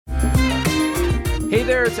Hey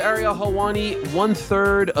there, it's Ariel Helwani,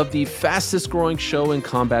 1/3 of the fastest growing show in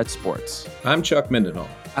combat sports. I'm Chuck Mindenhall.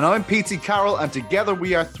 And I'm P.T. Carroll, and together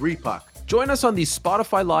we are 3PAC. Join us on the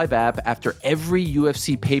Spotify Live app after every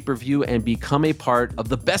UFC pay-per-view and become a part of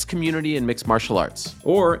the best community in mixed martial arts.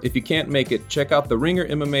 Or, if you can't make it, check out the Ringer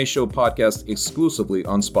MMA Show podcast exclusively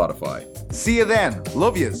on Spotify. See you then.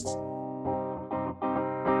 Love yous.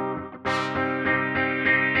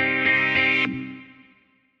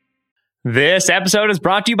 This episode is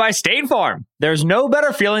brought to you by State Farm. There's no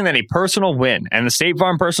better feeling than a personal win, and the State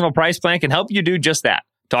Farm Personal Price Plan can help you do just that.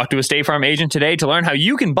 Talk to a State Farm agent today to learn how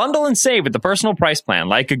you can bundle and save with the Personal Price Plan.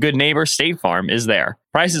 Like a good neighbor, State Farm is there.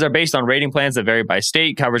 Prices are based on rating plans that vary by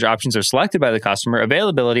state. Coverage options are selected by the customer.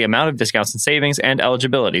 Availability, amount of discounts and savings, and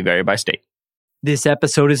eligibility vary by state. This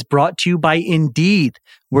episode is brought to you by Indeed.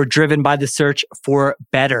 We're driven by the search for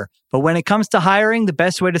better. But when it comes to hiring, the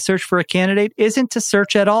best way to search for a candidate isn't to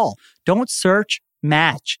search at all. Don't search,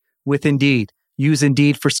 match with Indeed. Use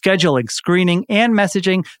Indeed for scheduling, screening, and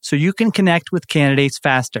messaging so you can connect with candidates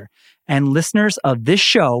faster. And listeners of this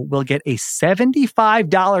show will get a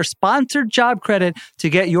 $75 sponsored job credit to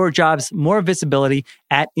get your jobs more visibility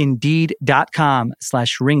at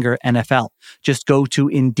Indeed.com/Ringer NFL. Just go to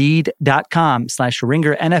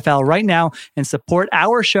Indeed.com/Ringer NFL right now and support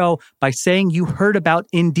our show by saying you heard about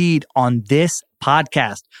Indeed on this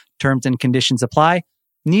podcast. Terms and conditions apply.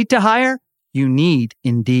 Need to hire? You need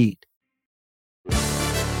Indeed.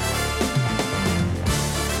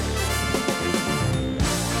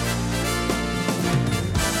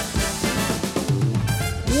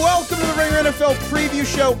 Welcome to the Ringer NFL Preview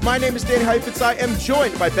Show. My name is Danny Heifetz. I am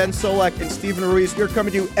joined by Ben Solak and Stephen Ruiz. We're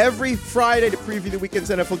coming to you every Friday to preview the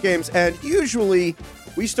weekend's NFL games, and usually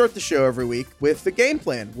we start the show every week with the game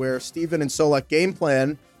plan, where Stephen and Solak game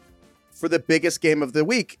plan for the biggest game of the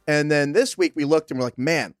week. And then this week we looked and we're like,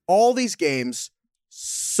 man, all these games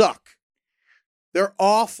suck. They're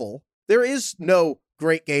awful. There is no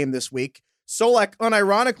great game this week. Solak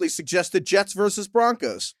unironically suggested Jets versus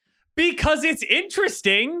Broncos. Because it's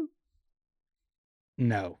interesting.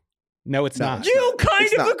 No, it's not. You kind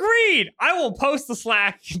of agreed. I will post the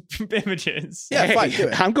Slack images. Yeah, fine, do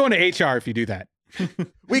it. I'm going to HR if you do that.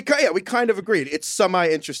 We kind of agreed. It's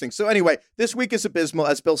semi-interesting. So anyway, this week is abysmal.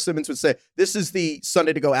 As Bill Simmons would say, this is the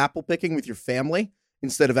Sunday to go apple picking with your family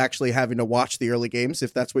instead of actually having to watch the early games,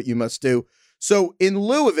 if that's what you must do. So in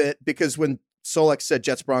lieu of it, because when Solak said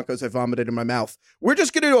Jets Broncos, I vomited in my mouth, we're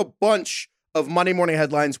just going to do a bunch of Monday morning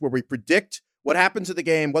headlines where we predict what happens in the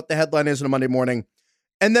game, what the headline is on a Monday morning.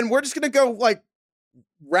 And then we're just going to go like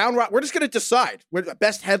round. We're just going to decide where the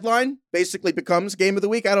best headline basically becomes game of the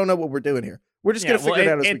week. I don't know what we're doing here. We're just going to figure it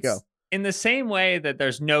out as we go. In the same way that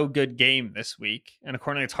there's no good game this week, and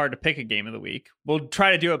accordingly it's hard to pick a game of the week, we'll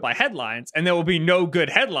try to do it by headlines, and there will be no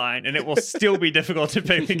good headline, and it will still be difficult to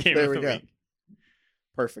pick the game of the week.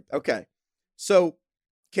 Perfect. Okay. So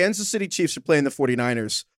Kansas City Chiefs are playing the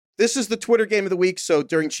 49ers. This is the Twitter game of the week. So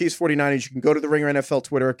during Chiefs 49ers, you can go to the Ringer NFL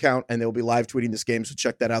Twitter account and they'll be live tweeting this game. So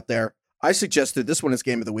check that out there. I suggested this one is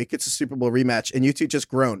game of the week. It's a Super Bowl rematch and you two just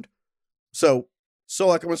groaned. So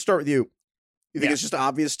Solak, I'm going to start with you. You think it's just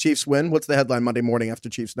obvious Chiefs win? What's the headline Monday morning after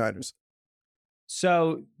Chiefs Niners?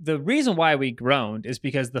 So the reason why we groaned is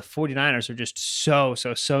because the 49ers are just so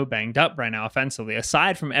banged up right now offensively.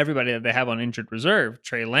 Aside from everybody that they have on injured reserve,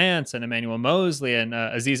 Trey Lance and Emmanuel Mosley and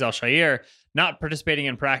Azeez Al-Shaair not participating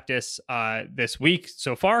in practice this week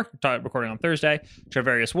so far, recording on Thursday.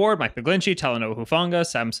 Trevarius Ward, Mike McGlinchey, Talanoa Hufanga,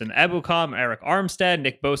 Samson Ebukam, Eric Armstead,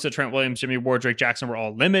 Nick Bosa, Trent Williams, Jimmy Ward, Drake Jackson were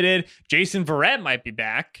all limited. Jason Verrett might be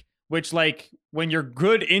back, which, like, when your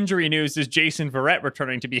good injury news is Jason Verrett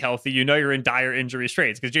returning to be healthy, you know you're in dire injury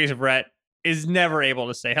straits because Jason Verrett is never able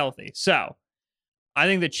to stay healthy. So I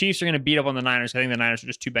think the Chiefs are going to beat up on the Niners. I think the Niners are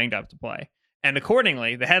just too banged up to play. And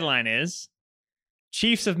accordingly, the headline is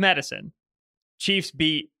Chiefs of Medicine. Chiefs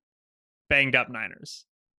beat banged up Niners.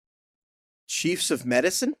 Chiefs of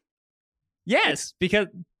Medicine? Yes, because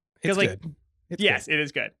like, yes, it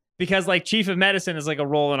is good. Because like chief of medicine is like a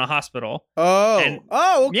role in a hospital. Okay.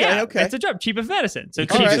 Yeah, okay. It's a job, chief of medicine. So You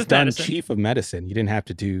chief could have of just done medicine. chief of medicine. You didn't have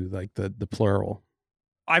to do like the plural.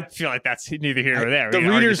 I feel like that's neither here nor there. The We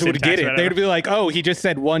can argue readers would syntax, get it. whatever. They'd be like, "Oh, he just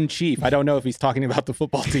said one chief. I don't know if he's talking about the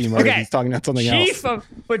football team or if he's talking about something else."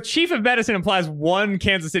 But chief of medicine implies one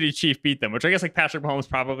Kansas City Chief beat them, which I guess like Patrick Mahomes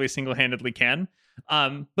probably single-handedly can.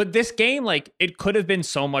 But this game, like, it could have been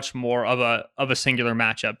so much more of a singular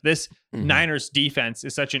matchup. This Niners defense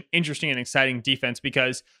is such an interesting and exciting defense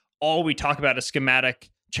because all we talk about is schematic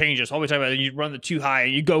changes. All we talk about is you run the too high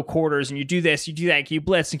and you go quarters and you do this, you do that, can you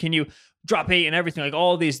blitz and can you drop eight and everything, like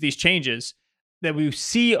all these changes. that we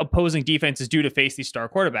see opposing defenses do to face these star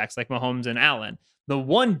quarterbacks like Mahomes and Allen. The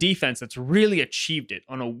one defense that's really achieved it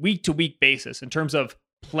on a week-to-week basis in terms of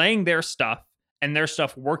playing their stuff and their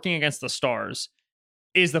stuff working against the stars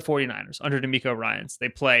is the 49ers under DeMeco Ryans. They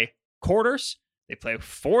play quarters, they play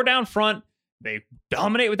 4 down front, they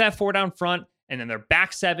dominate with that 4 down front, and then their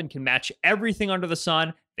back 7 can match everything under the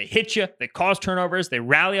sun. They hit you, they cause turnovers, they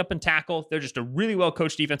rally up and tackle. They're just a really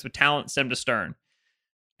well-coached defense with talent stem to stern.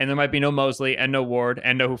 And there might be no Mosley and no Ward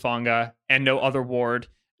and no Hufanga and no other Ward.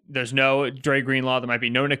 There's no Dre Greenlaw. There might be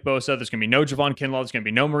no Nick Bosa. There's going to be no Javon Kinlaw. There's going to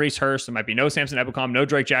be no Maurice Hurst. There might be no Samson Ebukam, no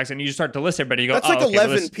Drake Jackson. You just start to list everybody. You go, that's like okay,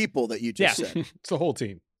 11 people that you just said. It's the whole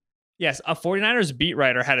team. Yes, a 49ers beat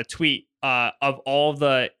writer had a tweet of all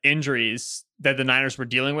the injuries that the Niners were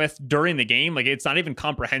dealing with during the game. Like, it's not even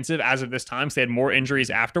comprehensive as of this time, so they had more injuries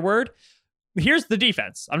afterward. Here's the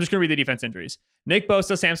defense. I'm just going to read the defense injuries. Nick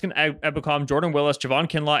Bosa, Samson Ebukam, Jordan Willis, Javon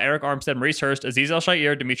Kinlaw, Eric Armstead, Maurice Hurst, Azeez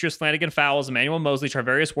El-Shaair, Demetrius Flanagan-Fowles, Emmanuel Mosley,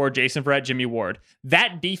 Charvarius Ward, Jason Verrett, Jimmy Ward.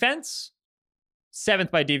 That defense, 7th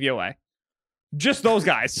by DVOA. Just those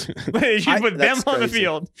guys. You put them on the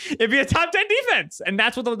field, it'd be a top 10 defense. And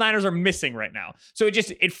that's what the Niners are missing right now. So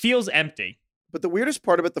it feels empty. But the weirdest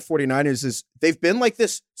part about the 49ers is they've been like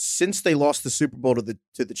this since they lost the Super Bowl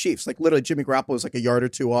to the Chiefs. Like, literally, Jimmy Garoppolo was like a yard or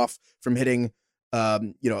two off from hitting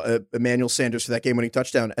Emmanuel Sanders for that game-winning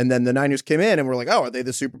touchdown. And then the Niners came in and were like, oh, are they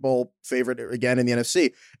the Super Bowl favorite again in the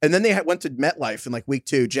NFC? And then they went to MetLife in like week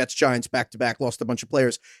 2, Jets-Giants back-to-back, lost a bunch of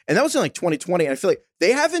players. And that was in like 2020. And I feel like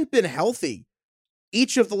they haven't been healthy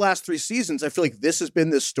each of the last 3 seasons. I feel like this has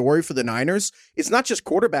been this story for the Niners. It's not just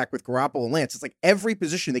quarterback with Garoppolo and Lance. It's like every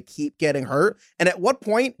position they keep getting hurt. And at what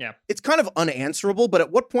point, it's kind of unanswerable, but at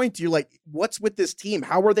what point do you like, what's with this team?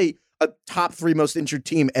 How are they a top 3 most injured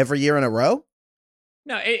team every year in a row?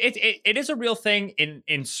 No, it is a real thing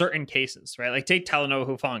in certain cases, right? Like, take Talanoa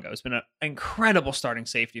Hufanga. It's been an incredible starting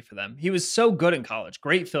safety for them. He was so good in college.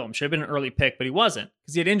 Great film. Should have been an early pick, but he wasn't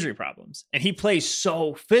because he had injury problems. And he plays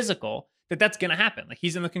so physical that's going to happen. Like,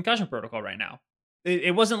 he's in the concussion protocol right now.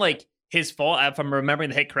 It wasn't like his fault. If I'm remembering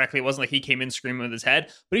the hit correctly, it wasn't like he came in screaming with his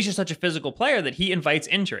head, but he's just such a physical player that he invites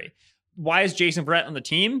injury. Why is Jason Verrett on the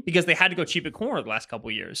team? Because they had to go cheap at corner the last couple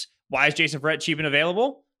of years. Why is Jason Verrett cheap and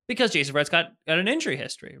available? Because Jason Verrett's got an injury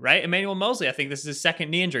history, right? Emmanuel Mosley, I think this is his 2nd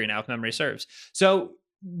knee injury now, if memory serves. So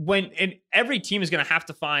every team is going to have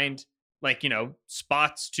to find, like,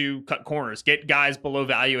 spots to cut corners, get guys below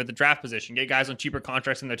value at the draft position, get guys on cheaper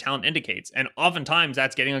contracts than their talent indicates. And oftentimes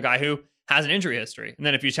that's getting a guy who has an injury history. And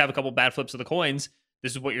then if you just have a couple bad flips of the coins,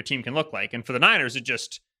 this is what your team can look like. And for the Niners, it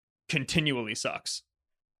just continually sucks.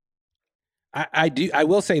 I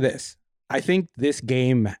will say this. I think this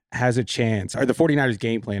game has a chance, or the 49ers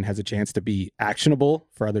game plan has a chance to be actionable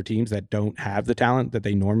for other teams that don't have the talent that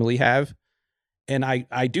they normally have. And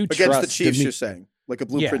I do against trust the Chiefs, you're saying, like a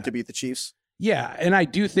blueprint to beat the Chiefs. Yeah. And I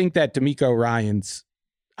do think that DeMeco Ryans,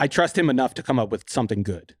 I trust him enough to come up with something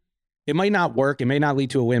good. It might not work. It may not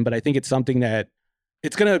lead to a win, but I think it's something that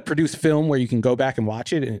it's going to produce film where you can go back and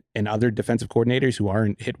watch it. And other defensive coordinators who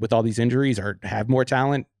aren't hit with all these injuries or have more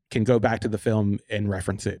talent can go back to the film and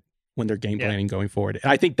reference it when they're game planning going forward. And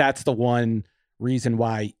I think that's the one reason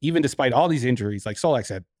why, even despite all these injuries, like Solak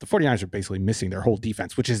said, the 49ers are basically missing their whole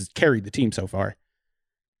defense, which has carried the team so far.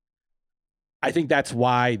 I think that's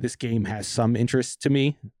why this game has some interest to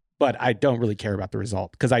me, but I don't really care about the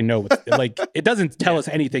result because I know like it doesn't tell us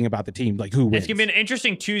anything about the team, like who wins. It's going to be an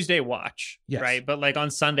interesting Tuesday watch, right? But like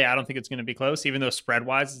on Sunday, I don't think it's going to be close, even though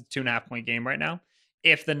spread-wise, it's a 2.5 point game right now.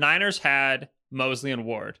 If the Niners had Mosley and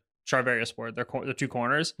Ward, Charvarius Ward, they're 2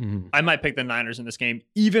 corners, I might pick the Niners in this game,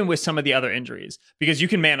 even with some of the other injuries, because you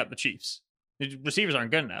can man up the Chiefs. The receivers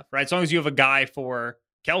aren't good enough, right? As long as you have a guy for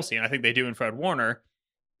Kelsey, and I think they do in Fred Warner,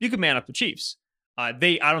 you can man up the Chiefs. I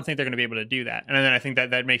don't think they're going to be able to do that. And then I think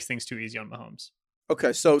that makes things too easy on Mahomes.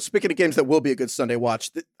 Okay, so speaking of games that will be a good Sunday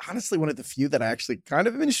watch, honestly, one of the few that I actually kind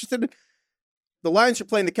of am interested in, the Lions are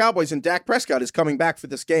playing the Cowboys, and Dak Prescott is coming back for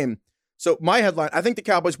this game. So my headline, I think the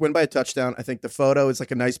Cowboys win by a touchdown. I think the photo is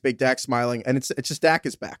like a nice big Dak smiling, and it's just Dak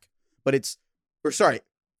is back. But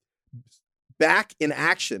back in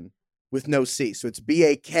action with no C. So it's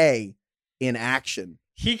BAK in action.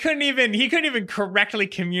 He couldn't even correctly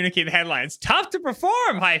communicate the headlines. Tough to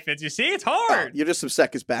perform, Heifetz. You see, it's hard. You're just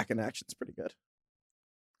upset because back in action is pretty good.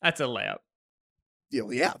 That's a layup.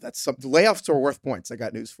 Yeah, that's something. Layoffs are worth points. I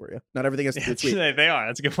got news for you. Not everything has to be a tweet. They are.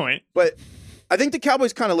 That's a good point. But I think the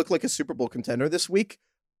Cowboys kind of look like a Super Bowl contender this week.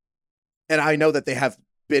 And I know that they have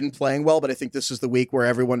been playing well, but I think this is the week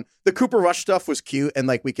where the Cooper Rush stuff was cute, and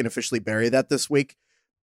like we can officially bury that this week.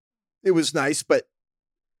 It was nice, but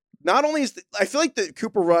not only I feel like the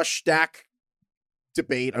Cooper Rush Dak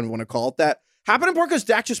debate, I don't want to call it that, happened in part because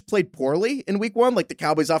Dak just played poorly in week 1. Like the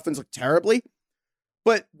Cowboys offense looked terribly.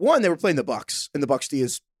 But one, they were playing the Bucs, and the Bucs D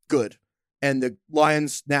is good. And the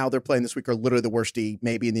Lions now they're playing this week are literally the worst D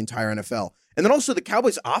maybe in the entire NFL. And then also the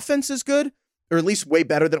Cowboys offense is good, or at least way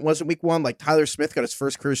better than it was in week 1. Like Tyler Smith got his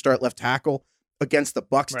first career start left tackle against the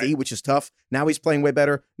Bucs D, which is tough. Now he's playing way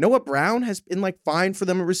better. Noah Brown has been like fine for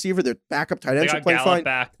them a receiver. Their backup tight ends are playing fine.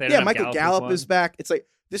 Back. Michael Gallup is back. It's like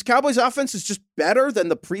this Cowboys offense is just better than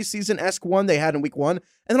the preseason-esque one they had in week 1. And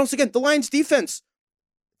then also again, the Lions defense,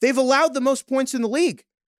 they've allowed the most points in the league.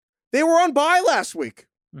 They were on bye last week,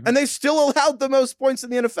 and they still allowed the most points in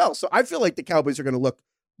the NFL. So I feel like the Cowboys are going to look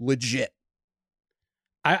legit.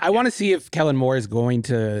 I want to see if Kellen Moore is going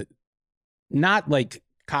to not like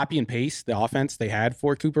copy and paste the offense they had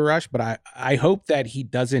for Cooper Rush, but I hope that he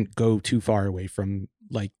doesn't go too far away from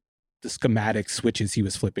like the schematic switches he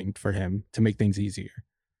was flipping for him to make things easier.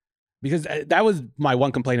 Because that was my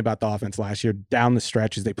one complaint about the offense last year down the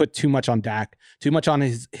stretch is they put too much on Dak, too much on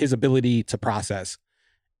his ability to process.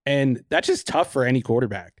 And that's just tough for any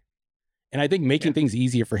quarterback. And I think making things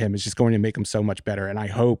easier for him is just going to make him so much better. And I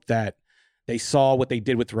hope that they saw what they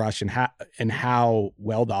did with Rush and how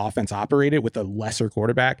well the offense operated with a lesser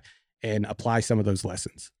quarterback and apply some of those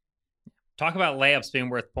lessons. Talk about layups being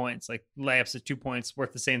worth points. Like layups at 2 points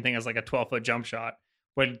worth the same thing as like a 12-foot jump shot.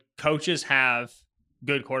 When coaches have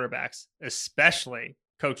good quarterbacks, especially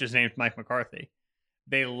coaches named Mike McCarthy,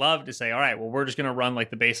 they love to say, all right, well, we're just going to run like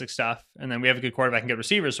the basic stuff. And then we have a good quarterback and good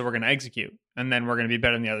receivers. So we're going to execute. And then we're going to be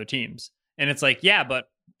better than the other teams. And it's like, yeah, but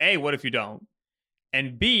A, what if you don't?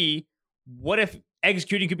 And B, what if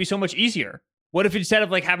executing could be so much easier? What if instead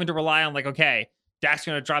of like having to rely on like, okay, Dak's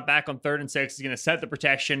going to drop back on 3rd and 6, he's going to set the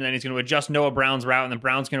protection, and then he's going to adjust Noah Brown's route, and then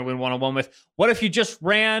Brown's going to win one-on-one with, what if you just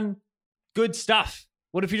ran good stuff?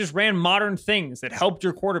 What if you just ran modern things that helped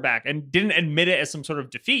your quarterback and didn't admit it as some sort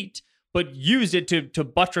of defeat, but used it to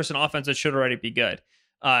buttress an offense that should already be good?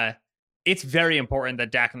 It's very important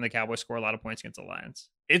that Dak and the Cowboys score a lot of points against the Lions.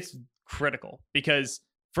 It's critical because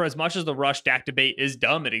for as much as the Rush Dak debate is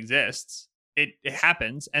dumb, it exists. It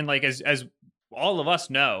happens, and like as all of us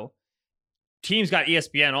know, teams got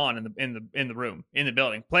ESPN on in the room, in the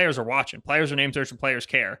building. Players are watching. Players are name searching. Players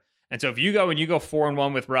care. And so if you go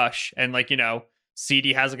 4-1 with Rush, and like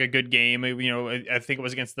CD has like a good game. I think it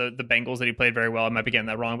was against the Bengals that he played very well. I might be getting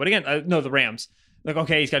that wrong, but again, no, the Rams. Like,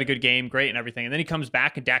 okay, he's got a good game, great, and everything, and then he comes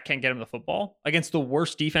back and Dak can't get him the football against the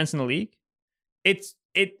worst defense in the league. It's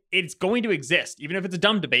going to exist, even if it's a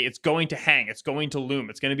dumb debate. It's going to hang. It's going to loom.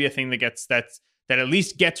 It's going to be a thing that at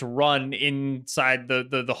least gets run inside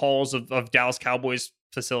the halls of Dallas Cowboys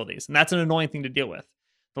facilities, and that's an annoying thing to deal with.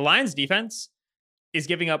 The Lions defense is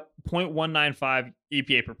giving up 0.195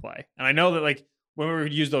 EPA per play, and I know that like when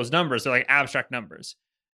we use those numbers, they're like abstract numbers.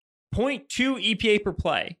 0.2 EPA per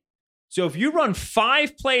play. So if you run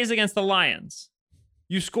 5 plays against the Lions,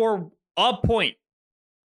 you score a point.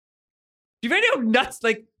 Do you know how nuts?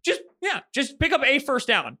 Like, just pick up a first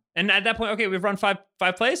down. And at that point, okay, we've run five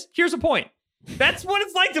plays. Here's a point. That's what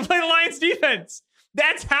it's like to play the Lions defense.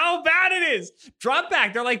 That's how bad it is. Drop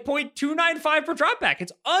back. They're like 0.295 per drop back.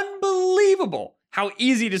 It's unbelievable how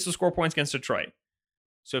easy it is to score points against Detroit.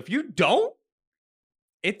 So if you don't,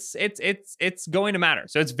 it's going to matter.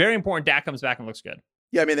 So it's very important Dak comes back and looks good.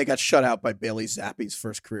 Yeah, I mean, they got shut out by Bailey Zappi's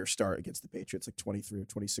first career start against the Patriots, like 23 or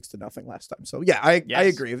 26-0 last time. So, yeah, I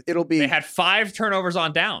agree. It'll be... They had 5 turnovers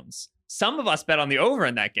on downs. Some of us bet on the over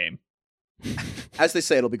in that game. As they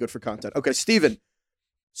say, it'll be good for content. Okay, Steven,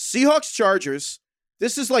 Seahawks Chargers,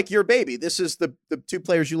 this is like your baby. This is the 2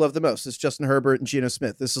 players you love the most. It's Justin Herbert and Geno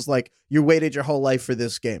Smith. This is like you waited your whole life for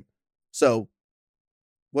this game. So,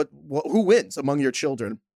 who wins among your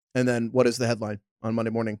children? And then what is the headline on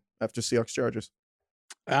Monday morning after Seahawks Chargers?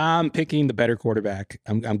 I'm picking the better quarterback.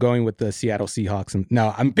 I'm going with the Seattle Seahawks.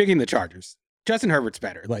 No, I'm picking the Chargers. Justin Herbert's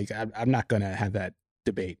better. Like, I'm not going to have that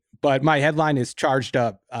debate. But my headline is charged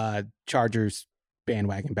up Chargers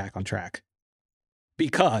bandwagon back on track.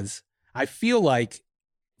 Because I feel like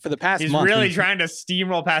for the past month... He's really trying to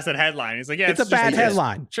steamroll past that headline. He's like, yeah, it's a bad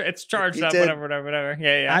headline. It's charged up, whatever.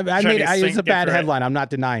 Yeah. It's a bad headline. I'm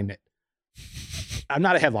not denying it. I'm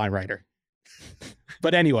not a headline writer.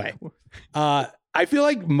 But anyway, I feel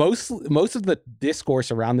like most of the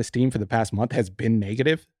discourse around this team for the past month has been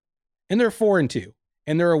negative, and they're 4-2,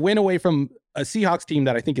 and they're a win away from a Seahawks team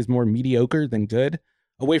that I think is more mediocre than good,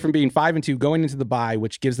 away from being 5-2 going into the bye,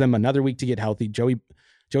 which gives them another week to get healthy. Joey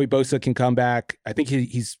Bosa can come back. I think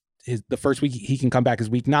the first week he can come back is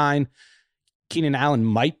week 9. Keenan Allen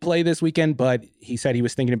might play this weekend, but he said he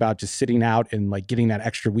was thinking about just sitting out and like getting that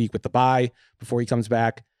extra week with the bye before he comes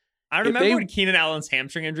back. I remember when Keenan Allen's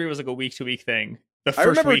hamstring injury was like a week-to-week thing. the first I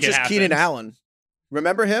remember week just Keenan Allen.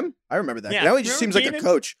 Remember him? I remember that. Yeah. Now he just seems Remember like a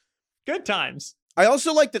coach. Good times. I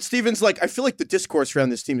also like that Steven's like, I feel like the discourse around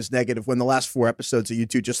this team is negative when the last 4 episodes of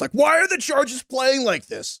YouTube just like, why are the Chargers playing like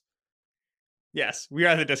this? Yes, we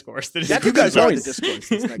are the discourse. The Yeah, you guys are the discourse.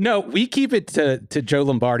 That's negative. No, we keep it to Joe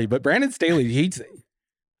Lombardi, but Brandon Staley,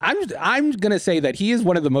 I'm gonna say that he is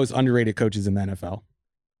one of the most underrated coaches in the NFL.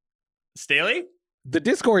 Staley? The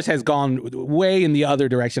discourse has gone way in the other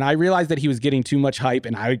direction. I realized that he was getting too much hype,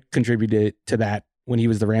 and I contributed to that when he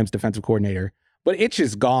was the Rams defensive coordinator. But it's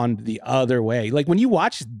just gone the other way. Like when you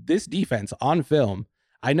watch this defense on film,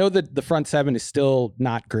 I know that the front seven is still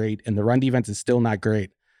not great and the run defense is still not great.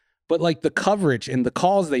 But like the coverage and the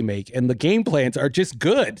calls they make and the game plans are just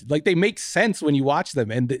good. Like they make sense when you watch them.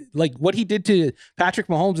 And like what he did to Patrick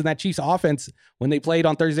Mahomes and that Chiefs offense when they played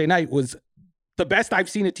on Thursday night was the best I've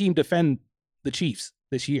seen a team defend the Chiefs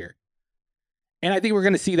this year. And I think we're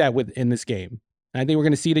going to see that in this game. And I think we're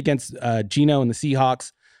going to see it against Geno and the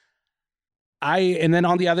Seahawks. And then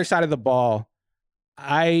on the other side of the ball,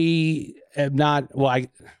 I am not,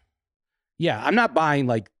 I'm not buying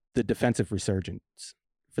like the defensive resurgence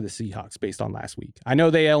for the Seahawks based on last week. I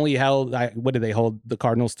know they only held, what did they hold the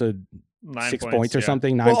Cardinals to 6 points or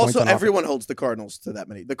something? 9 points. Also, everyone holds the Cardinals to that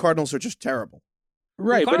many. The Cardinals are just terrible.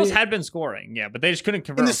 Right. The Cardinals had been scoring, but they just couldn't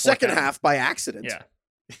convert in the second half by accident. Yeah.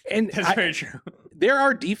 And that's very true. There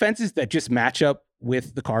are defenses that just match up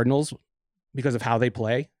with the Cardinals because of how they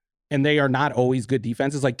play. And they are not always good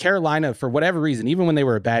defenses. Like Carolina, for whatever reason, even when they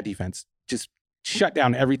were a bad defense, just shut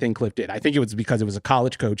down everything Cliff did. I think it was because it was a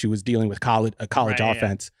college coach who was dealing with a college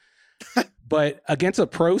offense. Yeah. But against a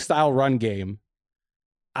pro-style run game,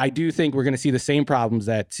 I do think we're going to see the same problems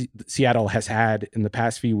that Seattle has had in the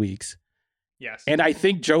past few weeks. Yes. And I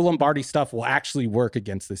think Joe Lombardi stuff will actually work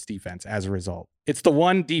against this defense as a result. It's the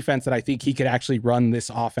one defense that I think he could actually run this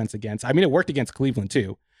offense against. I mean, it worked against Cleveland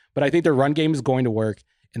too, but I think their run game is going to work.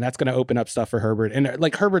 And that's going to open up stuff for Herbert. And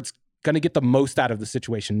like Herbert's going to get the most out of the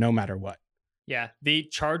situation no matter what. Yeah. The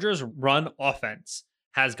Chargers run offense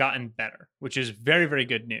has gotten better, which is very, very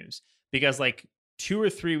good news because like 2 or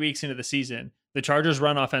 3 weeks into the season, the Chargers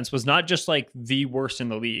run offense was not just like the worst in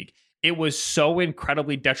the league. It was so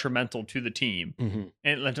incredibly detrimental to the team. Mm-hmm.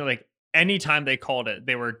 And like anytime they called it,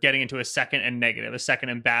 they were getting into a second and negative, a second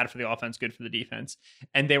and bad for the offense, good for the defense.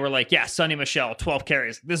 And they were like, yeah, Sonny Michel, 12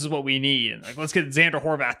 carries. This is what we need. And like, let's get Xander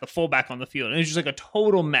Horvath, the fullback, on the field. And it was just like a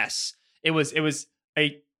total mess. It was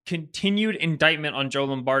a continued indictment on Joe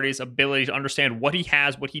Lombardi's ability to understand what he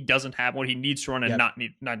has, what he doesn't have, what he needs to run and not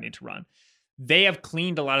need to run. They have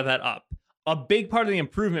cleaned a lot of that up. A big part of the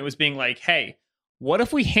improvement was being like, hey, what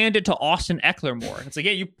if we hand it to Austin Eckler more? It's like,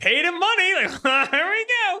 yeah, you paid him money. Like, here we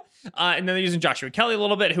go. And then they're using Joshua Kelly a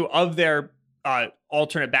little bit, who of their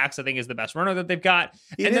alternate backs, I think is the best runner that they've got.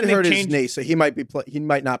 He did hurt his knee, so he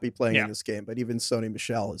might not be playing in this game. But even Sonny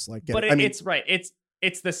Michel is like, it's right.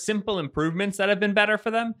 It's the simple improvements that have been better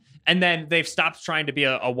for them. And then they've stopped trying to be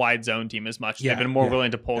a wide zone team as much. They've been more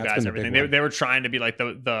willing to pull guys and everything. They were trying to be like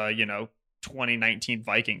the 2019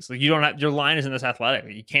 Vikings. Like you don't have, your line isn't this athletic.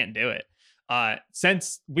 You can't do it.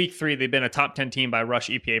 Since week 3, they've been a top 10 team by rush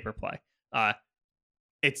EPA per play.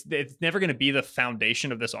 It's never going to be the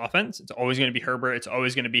foundation of this offense. It's always going to be Herbert. It's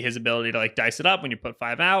always going to be his ability to like dice it up when you put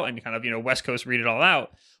 5 out and kind of, West Coast read it all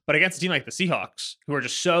out. But against a team like the Seahawks, who are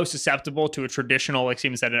just so susceptible to a traditional, like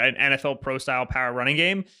Steven said, an NFL pro style power running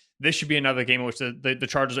game, this should be another game in which the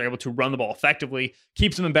Chargers are able to run the ball effectively,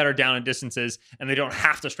 keeps them better down in distances, and they don't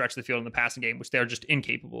have to stretch the field in the passing game, which they're just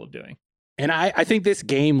incapable of doing. And I think this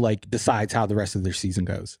game like decides how the rest of their season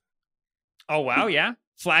goes. Oh, wow. Yeah.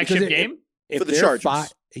 Flagship game for the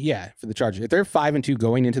Chargers. For the Chargers. If they're 5-2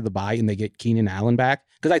 going into the bye and they get Keenan Allen back,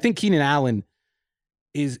 because I think Keenan Allen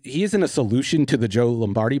isn't a solution to the Joe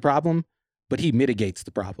Lombardi problem, but he mitigates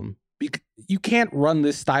the problem. You can't run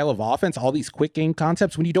this style of offense, all these quick game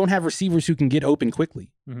concepts, when you don't have receivers who can get open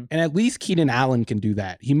quickly. Mm-hmm. And at least Keenan Allen can do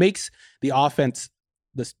that. He makes the offense,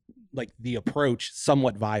 the approach,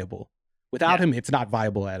 somewhat viable. Without him, it's not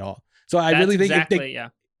viable at all. So I really think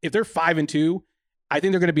if they're 5-2, I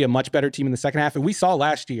think they're going to be a much better team in the second half. And we saw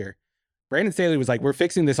last year, Brandon Staley was like, we're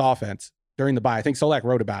fixing this offense during the bye. I think Solak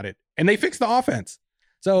wrote about it. And they fixed the offense.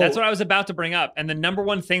 So that's what I was about to bring up. And the number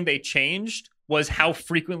one thing they changed was how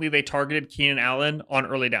frequently they targeted Keenan Allen on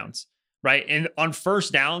early downs, right? And on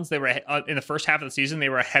first downs, they were in the first half of the season, they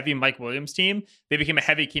were a heavy Mike Williams team. They became a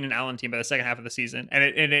heavy Keenan Allen team by the second half of the season. And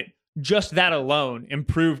it just that alone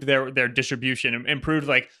improved their distribution, improved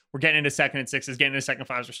like we're getting into second and sixes, getting into second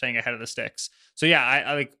fives, we're staying ahead of the sticks. So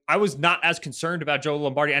yeah, I was not as concerned about Joe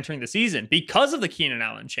Lombardi entering the season because of the Keenan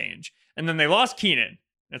Allen change. And then they lost Keenan.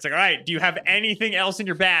 And it's like, all right, do you have anything else in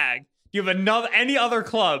your bag Do you have any other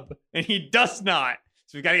club? And he does not.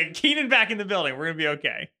 So we got to get Keenan back in the building. We're going to be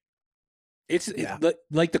okay. It's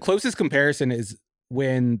like the closest comparison is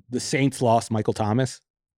when the Saints lost Michael Thomas,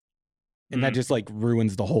 and that just like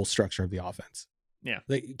ruins the whole structure of the offense. Yeah.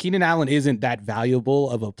 Like Keenan Allen isn't that valuable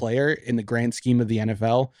of a player in the grand scheme of the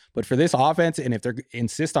NFL, but for this offense, and if they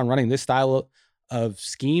insist on running this style of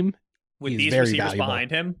scheme, with he's these very receivers valuable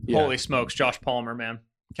behind him, holy smokes, Josh Palmer, man.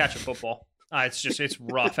 Catch a football. It's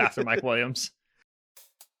rough after Mike Williams.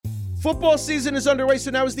 Football season is underway, so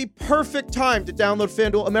now is the perfect time to download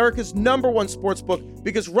FanDuel, America's #1 sportsbook,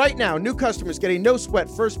 because right now, new customers get a no-sweat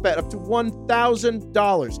first bet up to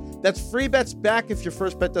 $1,000. That's free bets back if your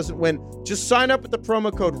first bet doesn't win. Just sign up with the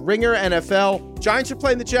promo code RINGERNFL. Giants are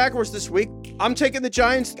playing the Jaguars this week. I'm taking the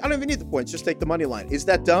Giants. I don't even need the points. Just take the money line. Is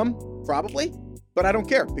that dumb? Probably. But I don't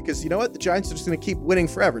care, because you know what? The Giants are just going to keep winning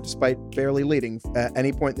forever, despite barely leading at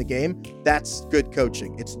any point in the game. That's good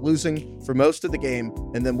coaching. It's losing for most of the game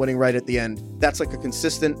and then winning right at the end. That's like a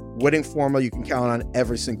consistent winning formula you can count on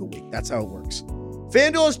every single week. That's how it works.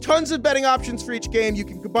 FanDuel has tons of betting options for each game. You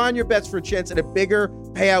can combine your bets for a chance at a bigger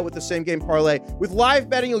payout with the same game parlay. With live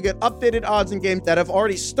betting, you'll get updated odds in games that have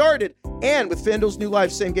already started. And with FanDuel's new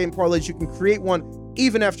live same game parlays, you can create one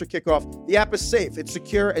even after kickoff. The app is safe, it's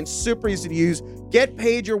secure, and super easy to use. Get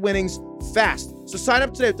paid your winnings fast. So sign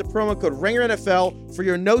up today with the promo code RINGERNFL for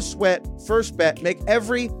your no-sweat first bet. Make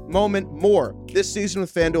every moment more this season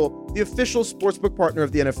with FanDuel, the official sportsbook partner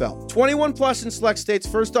of the NFL. 21 plus in select states.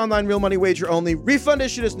 First online real money wager only. Refund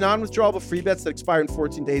issued as non-withdrawable free bets that expire in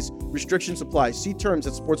 14 days. Restrictions apply. See terms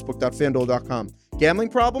at sportsbook.fanduel.com. Gambling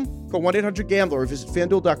problem? Call 1-800-GAMBLER or visit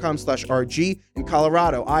FanDuel.com/RG in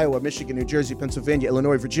Colorado, Iowa, Michigan, New Jersey, Pennsylvania,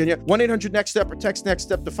 Illinois, Virginia. 1-800-NEXT-STEP or text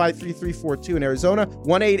NEXT-STEP to 53342 in Arizona.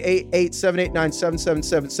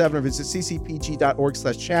 1-888-789-7777 or visit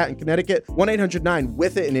ccpg.org/chat in Connecticut.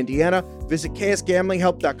 1-800-9-WITH-IT in Indiana. Visit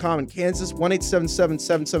ksgamblinghelp.com in Kansas.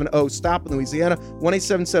 1-877-770-STOP in Louisiana.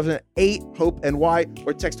 1-877-8-HOPE-NY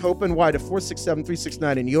or text HOPE-NY to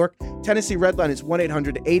 467-369 in New York. Tennessee Redline is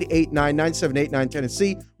 1-800-889-9789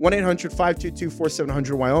 Tennessee,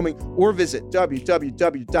 1-800-522-4700 Wyoming, or visit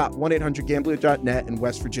www.1800gambler.net in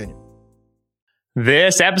West Virginia.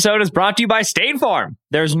 This episode is brought to you by State Farm.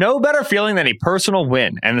 There's no better feeling than a personal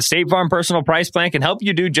win, and the State Farm Personal Price Plan can help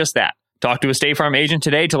you do just that. Talk to a State Farm agent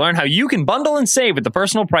today to learn how you can bundle and save with the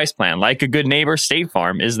Personal Price Plan. Like a good neighbor, State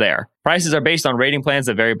Farm is there. Prices are based on rating plans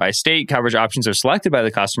that vary by state. Coverage options are selected by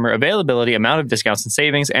the customer. Availability, amount of discounts and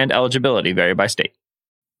savings, and eligibility vary by state.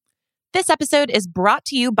 This episode is brought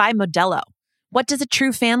to you by Modelo. What does a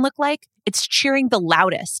true fan look like? It's cheering the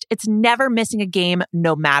loudest. It's never missing a game,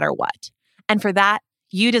 no matter what. And for that,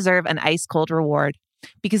 you deserve an ice-cold reward.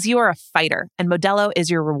 Because you are a fighter, and Modelo is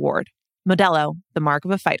your reward. Modelo, the mark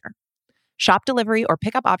of a fighter. Shop delivery or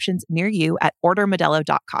pickup options near you at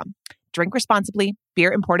ordermodelo.com. Drink responsibly.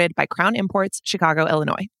 Beer imported by Crown Imports, Chicago,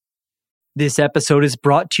 Illinois. This episode is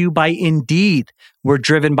brought to you by Indeed. We're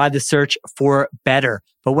driven by the search for better.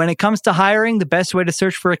 But when it comes to hiring, the best way to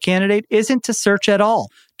search for a candidate isn't to search at all.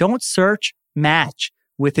 Don't search, match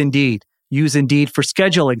with Indeed. Use Indeed for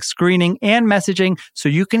scheduling, screening, and messaging so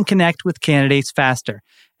you can connect with candidates faster.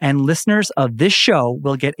 And listeners of this show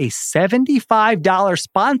will get a $75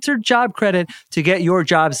 sponsored job credit to get your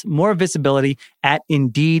jobs more visibility at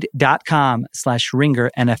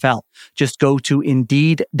Indeed.com/RingerNFL. Just go to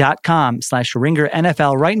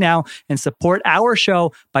Indeed.com/RingerNFL right now and support our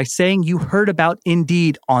show by saying you heard about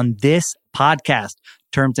Indeed on this podcast.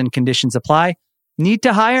 Terms and conditions apply. Need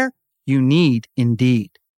to hire? You need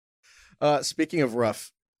Indeed. Speaking of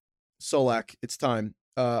rough, Solak, it's time.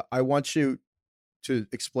 I want you to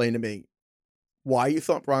explain to me why you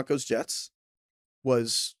thought Broncos-Jets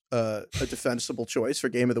was a defensible choice for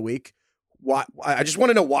game of the week. Why? I just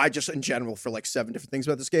want to know why, just in general, for like 7 different things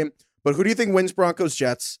about this game. But who do you think wins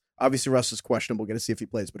Broncos-Jets? Obviously, Russ is questionable. We're going to see if he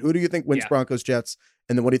plays. But who do you think wins Broncos-Jets?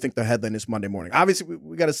 And then what do you think the headline is Monday morning? Obviously,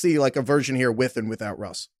 we got to see like a version here with and without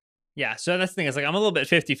Russ. Yeah, so that's the thing. Is like I'm a little bit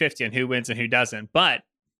 50-50 on who wins and who doesn't. But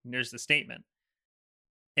here's the statement.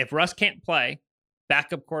 If Russ can't play,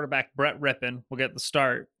 backup quarterback Brett Rippon will get the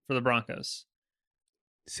start for the Broncos.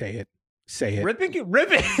 Say it. Say it. Rippon.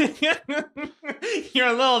 You're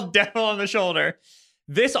a little devil on the shoulder.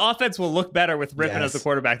 This offense will look better with Rippon as the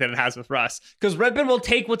quarterback than it has with Russ. Because Rippon will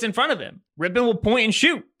take what's in front of him. Rippon will point and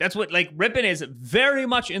shoot. That's what, like, Rippon is very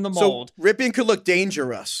much in the mold. So Rippon could look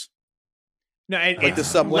dangerous. No, like the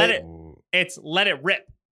subway. Let it rip.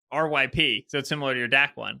 RYP. So it's similar to your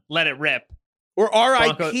Dak one. Let it rip. Or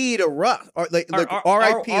RIP to Russ. Or like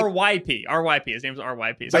RIP. RYP. His name's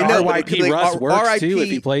RYP. So RYP Russ works too if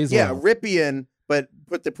he plays well. Ripien, but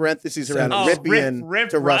put the parentheses around Oh, Ripien Rip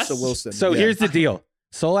to Russ? Russell Wilson. So Yeah. here's the deal.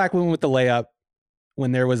 Solak went with the layup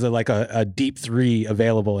when there was a deep three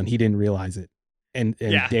available and he didn't realize it. And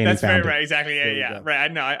Yeah, Danny that's found very it. right. Exactly. There we Yeah. go. Right. I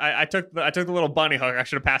know. I took the little bunny hook. I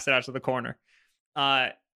should have passed it out to the corner.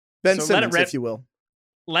 Ben so let it Simmons, rip. if you will.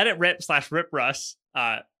 Let it rip / rip Russ.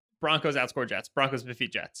 Broncos outscore Jets. Broncos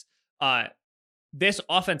defeat Jets. This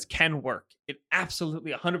offense can work. It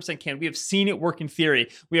absolutely 100% can. We have seen it work in theory.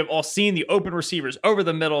 We have all seen the open receivers over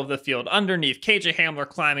the middle of the field, underneath, KJ Hamler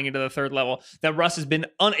climbing into the third level that Russ has been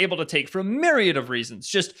unable to take for a myriad of reasons.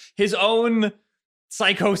 Just his own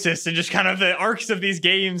psychosis and just kind of the arcs of these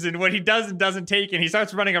games and what he does and doesn't take. And he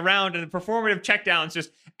starts running around and the performative checkdowns,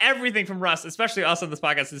 just everything from Russ, especially us on this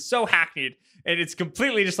podcast, is so hackneyed. And it's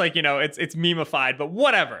completely just like, it's memeified, but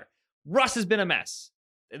whatever. Russ has been a mess.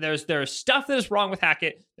 There's stuff that is wrong with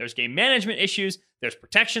Hackett. There's game management issues. There's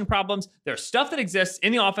protection problems. There's stuff that exists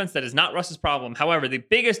in the offense that is not Russ's problem. However, the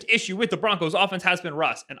biggest issue with the Broncos offense has been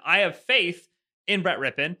Russ. And I have faith in Brett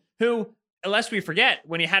Rippon, who, unless we forget,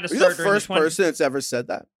 when he had to Are you start the during first person that's ever said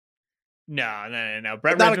that? No.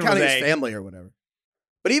 Brett Not Rippon accounting was his family or whatever.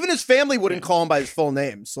 But even his family wouldn't call him by his full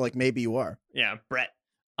name. So, like, maybe you are. Yeah, Brett.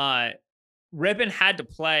 Rippon had to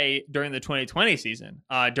play during the 2020 season,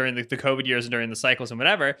 during the COVID years and during the cycles and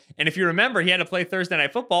whatever. And if you remember, he had to play Thursday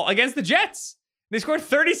Night Football against the Jets. They scored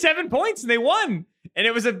 37 points and they won. And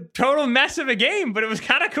it was a total mess of a game, but it was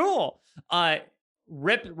kind of cool.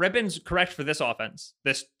 Rippon's correct for this offense.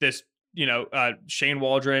 This Shane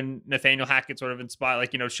Waldron, Nathaniel Hackett sort of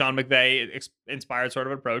inspired, Sean McVay inspired sort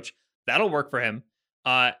of approach. That'll work for him.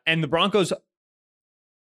 And the Broncos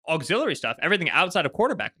auxiliary stuff, everything outside of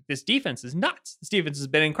quarterback. This defense is nuts. This defense has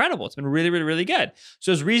been incredible. It's been really, really, really good.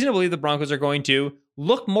 So it's reason to believe the Broncos are going to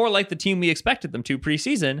look more like the team we expected them to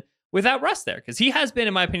preseason without Russ there, because he has been,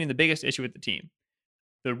 in my opinion, the biggest issue with the team.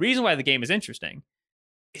 The reason why the game is interesting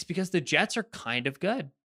is because the Jets are kind of good.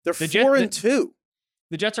 They're 4-2.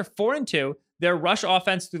 The Jets are 4-2. Their rush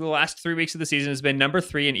offense through the last 3 weeks of the season has been number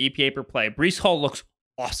 3 in EPA per play. Breece Hall looks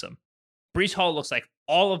awesome. Breece Hall looks like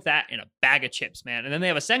all of that in a bag of chips, man. And then they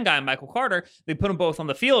have a second guy, Michael Carter. They put them both on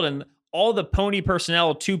the field, and all the pony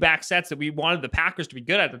personnel, 2-back sets that we wanted the Packers to be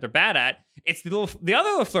good at, that they're bad at. It's the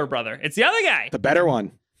other LaFleur brother. It's the other guy. The better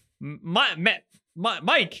one. Mike. It's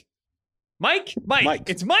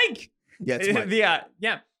Mike. Yeah, it's Mike.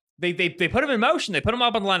 They put him in motion. They put him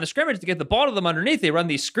up on the line of scrimmage to get the ball to them underneath. They run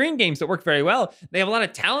these screen games that work very well. They have a lot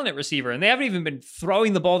of talent at receiver, and they haven't even been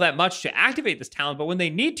throwing the ball that much to activate this talent. But when they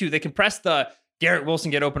need to, they can press the Garrett Wilson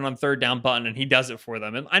get open on third down button, and he does it for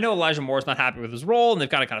them. And I know Elijah Moore's not happy with his role, and they've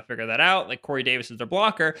got to kind of figure that out. Like Corey Davis is their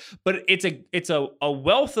blocker, but it's a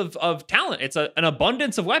wealth of talent. It's an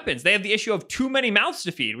abundance of weapons. They have the issue of too many mouths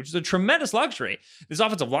to feed, which is a tremendous luxury. This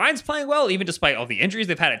offensive line's playing well, even despite all the injuries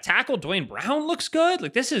they've had at tackle. Dwayne Brown looks good.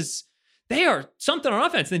 Like they are something on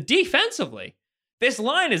offense. And defensively, this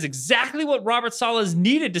line is exactly what Robert Saleh's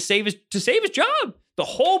needed to save his job. The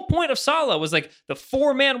whole point of Saleh was like the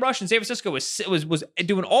 4-man rush in San Francisco was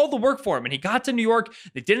doing all the work for him. And he got to New York.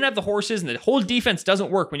 They didn't have the horses, and the whole defense doesn't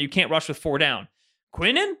work when you can't rush with 4 down.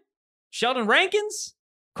 Quinnen, Sheldon Rankins,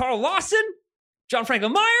 Carl Lawson, John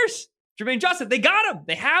Franklin Myers, Jermaine Johnson, they got him.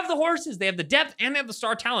 They have the horses, they have the depth, and they have the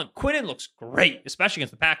star talent. Quinnen looks great, especially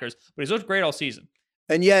against the Packers, but he's looked great all season.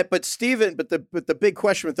 And yet, but the big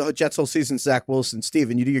question with the Jets whole season, Zach Wilson.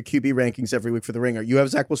 Steven, you do your QB rankings every week for the Ringer. You have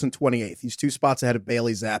Zach Wilson 28th. He's 2 spots ahead of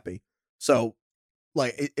Bailey Zappi. So,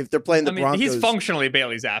 like, if they're playing the Broncos, he's functionally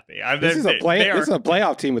Bailey Zappi. This is a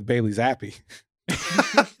playoff team with Bailey Zappi.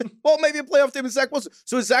 Well, maybe a playoff team with Zach Wilson.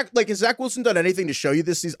 So has Zach Wilson done anything to show you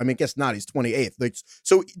this season? I mean, I guess not. He's 28th. Like,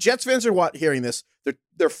 so Jets fans are hearing this.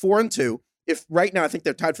 They're 4-2. If right now, I think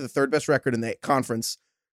they're tied for the 3rd best record in the conference.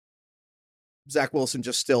 Zach Wilson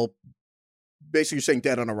just still, basically you're saying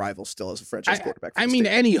dead on arrival still as a franchise quarterback. I mean,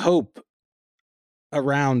 any hope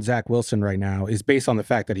around Zach Wilson right now is based on the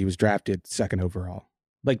fact that he was drafted 2nd overall.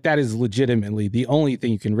 Like, that is legitimately the only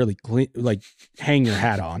thing you can really hang your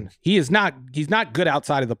hat on. He's not good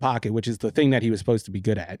outside of the pocket, which is the thing that he was supposed to be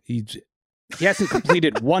good at. He hasn't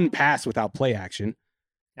completed one pass without play action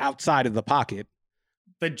outside of the pocket.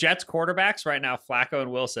 The Jets quarterbacks right now, Flacco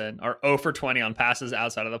and Wilson, are 0 for 20 on passes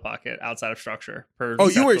outside of the pocket, outside of structure. You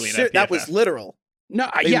were serious? That was literal. No,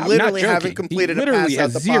 they literally haven't completed a pass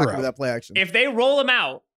out the pocket without play action. If they roll him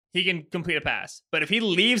out, he can complete a pass. But if he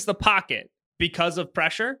leaves the pocket because of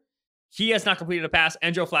pressure, he has not completed a pass,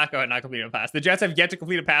 and Joe Flacco had not completed a pass. The Jets have yet to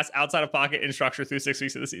complete a pass outside of pocket in structure through 6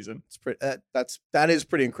 weeks of the season. That is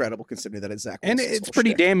pretty incredible considering that it's Zach Wilson's and it's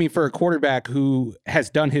pretty damning for a quarterback who has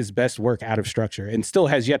done his best work out of structure and still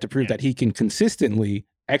has yet to prove that he can consistently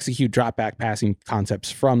execute drop back passing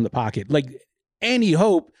concepts from the pocket. Like, any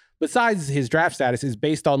hope besides his draft status is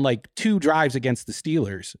based on like 2 drives against the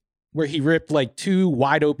Steelers where he ripped like 2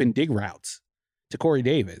 wide open dig routes to Corey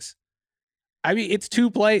Davis. I mean, it's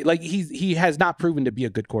 2 play. Like he has not proven to be a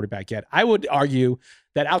good quarterback yet. I would argue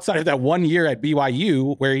that outside of that 1 year at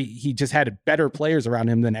BYU where he just had better players around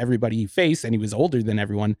him than everybody he faced and he was older than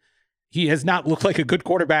everyone, he has not looked like a good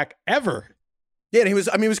quarterback ever. Yeah, and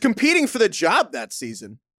he was competing for the job that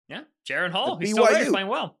season. Yeah, Jaron Hall, he's BYU. still there, he's playing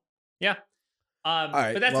well. Yeah.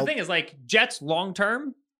 Right, but that's the thing is like Jets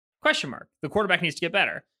long-term, question mark. The quarterback needs to get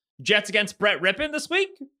better. Jets against Brett Rippon this week?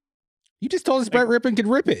 You just told us Brett Rippon could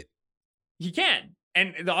rip it. He can.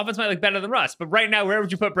 And the offense might look better than Russ. But right now, where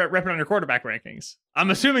would you put Brett Rippon on your quarterback rankings? I'm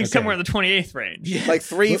assuming somewhere in the 28th range. Yeah. Like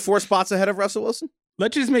 3-4 spots ahead of Russell Wilson?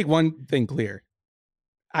 Let's just make one thing clear.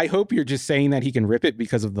 I hope you're just saying that he can rip it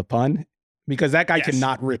because of the pun, because that guy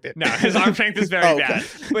cannot rip it. No, his arm strength is very bad.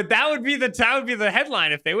 But that would be the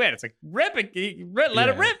headline if they win. It's like let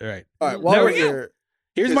it rip. Right. All right. While we're here,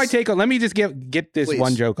 here's my take on. Let me just get this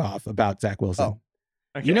one joke off about Zach Wilson. Oh.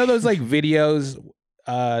 Okay. You know those like videos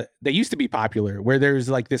they used to be popular where there's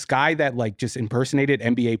like this guy that like just impersonated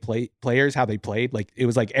NBA players how they played. Like it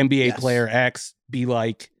was like NBA player X be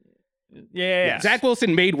like. Yeah. Zach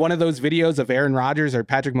Wilson made one of those videos of Aaron Rodgers or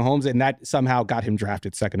Patrick Mahomes, and that somehow got him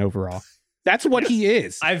drafted 2nd overall. That's what he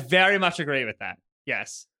is. I very much agree with that.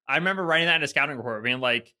 Yes. I remember writing that in a scouting report, being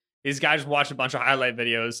like, these guys watched a bunch of highlight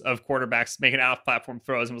videos of quarterbacks making out-platform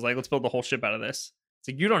throws and was like, let's build the whole ship out of this. It's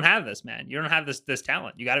like, you don't have this, man. You don't have this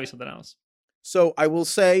talent. You got to be something else. So I will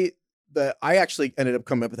say that I actually ended up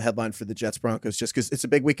coming up with a headline for the Jets Broncos just because it's a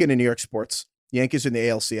big weekend in New York sports. Yankees in the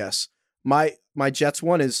ALCS. My Jets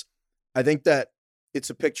one is, I think that it's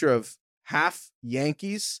a picture of half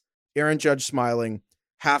Yankees, Aaron Judge smiling,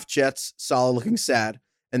 half Jets, solid looking sad.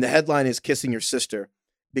 And the headline is Kissing Your Sister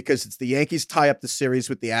because it's the Yankees tie up the series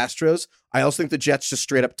with the Astros. I also think the Jets just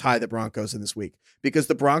straight up tie the Broncos in this week because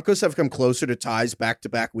the Broncos have come closer to ties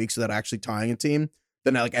back-to-back weeks without actually tying a team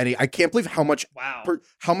than like any. I can't believe how much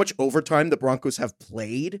overtime the Broncos have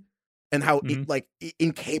played and how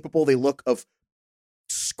incapable they look of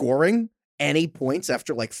scoring any points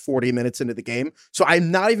after like 40 minutes into the game. So I'm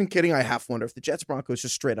not even kidding. I half wonder if the Jets Broncos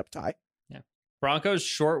just straight up tie. Yeah. Broncos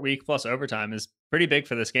short week plus overtime is pretty big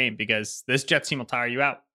for this game because this Jets team will tire you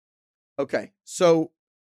out. Okay. So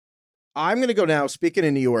I'm going to go now. Speaking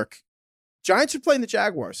in New York, Giants are playing the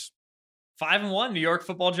Jaguars. 5-1 New York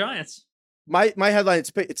Football Giants. My headline,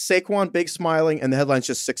 it's Saquon, big smiling, and the headline's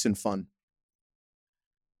just 6 and fun.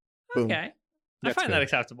 Boom. Okay. I find that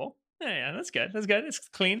acceptable. Yeah, that's good. That's good. It's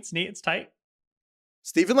clean, it's neat, it's tight.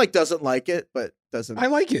 Steven doesn't like it, but doesn't. I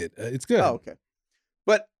like it. It's good. Oh, okay.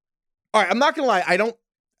 But all right, I'm not gonna lie. I don't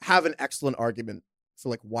have an excellent argument for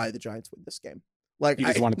like why the Giants win this game. Like you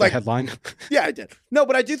just wanted the headline. Yeah, I did. No,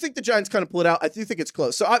 but I do think the Giants kind of pull it out. I do think it's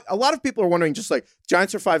close. So a lot of people are wondering, just like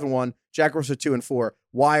Giants are 5-1, Jaguars are 2-4.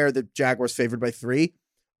 Why are the Jaguars favored by 3?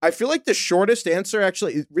 I feel like the shortest answer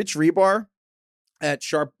actually, Rich Rebar at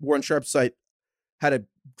Warren Sharp's site had a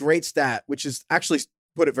great stat, which is actually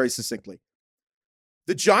put it very succinctly.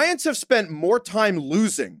 The Giants have spent more time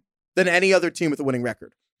losing than any other team with a winning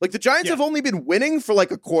record. Like the Giants have only been winning for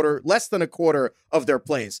like less than a quarter of their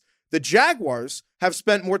plays. The Jaguars have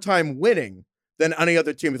spent more time winning than any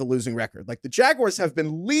other team with a losing record. Like the Jaguars have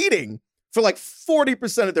been leading for like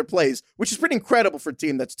 40% of their plays, which is pretty incredible for a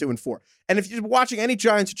team that's 2-4. And if you're watching any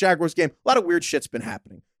Giants or Jaguars game, a lot of weird shit's been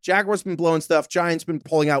happening. Jaguars been blowing stuff. Giants been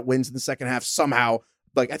pulling out wins in the second half somehow.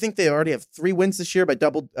 Like I think they already have 3 wins this year by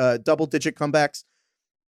double-digit comebacks.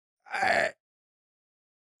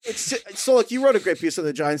 So like you wrote a great piece on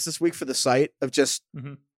the Giants this week for the site of just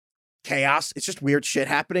chaos. It's just weird shit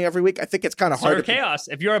happening every week. I think it's kind of hard. Serve chaos.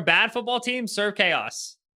 If you're a bad football team, serve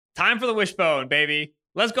chaos. Time for the wishbone, baby.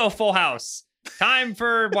 Let's go full house. Time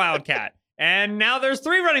for Wildcat. And now there's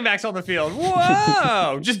 3 running backs on the field.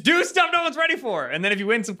 Whoa! Just do stuff no one's ready for. And then if you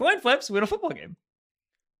win some coin flips, win a football game.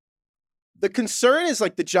 The concern is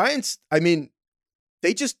like the Giants, I mean,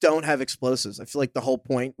 they just don't have explosives. I feel like the whole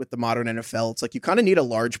point with the modern NFL, it's like you kind of need a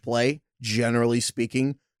large play, generally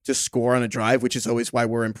speaking, to score on a drive, which is always why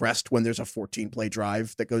we're impressed when there's a 14-play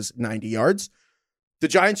drive that goes 90 yards. The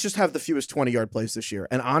Giants just have the fewest 20-yard plays this year.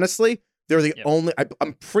 And honestly, they're the only,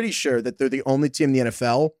 I'm pretty sure that they're the only team in the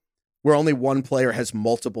NFL where only one player has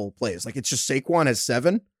multiple plays. Like it's just Saquon has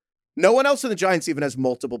 7. No one else in the Giants even has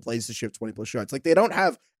multiple plays to shift 20+ yards. Like they don't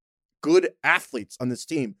have good athletes on this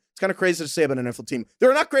team. It's kind of crazy to say about an NFL team. There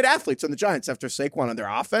are not great athletes on the Giants after Saquon on their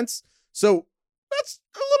offense. So that's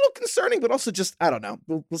a little concerning, but also just, I don't know.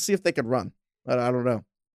 We'll see if they can run. I don't know.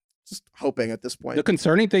 just hoping at this point. The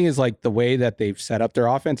concerning thing is like the way that they've set up their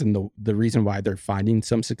offense, and the reason why they're finding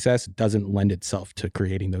some success doesn't lend itself to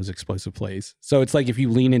creating those explosive plays. So it's like if you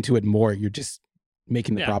lean into it more, you're just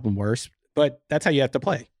making the problem worse. But that's how you have to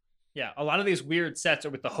play. Yeah, a lot of these weird sets are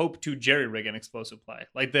with the hope to jerry-rig an explosive play.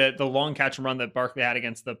 Like the long catch and run that Barkley had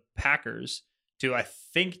against the Packers to, I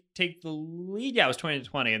think, take the lead. Yeah, it was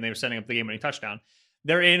 20-20, and they were setting up the game-winning touchdown.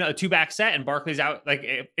 They're in a two-back set, and Barkley's out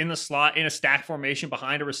like in the slot in a stack formation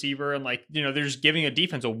behind a receiver, and like, you know, they're just giving a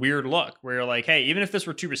defense a weird look where you're like, hey, even if this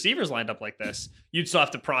were two receivers lined up like this, you'd still have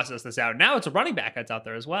to process this out. Now it's a running back that's out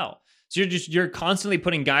there as well. So you're constantly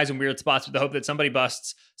putting guys in weird spots with the hope that somebody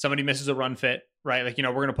busts, somebody misses a run fit, right? Like, you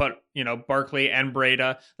know, we're gonna put, you know, Barkley and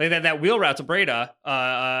Breda, like that wheel route to Breda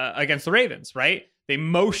against the Ravens, right? They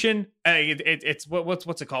motion. It's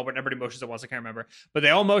what's it called when everybody motions at once? I can't remember. But they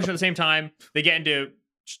all motion at the same time. They get into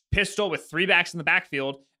pistol with three backs in the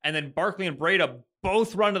backfield, and then Barkley and Breda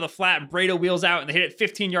both run to the flat, and Breda wheels out, and they hit a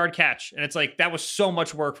 15-yard catch. And it's like, that was so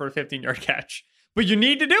much work for a 15-yard catch. But you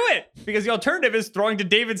need to do it because the alternative is throwing to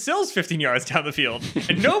David Sills 15 yards down the field,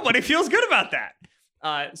 and nobody feels good about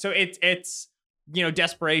that. So it's you know,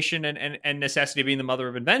 desperation and necessity being the mother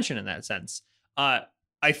of invention in that sense.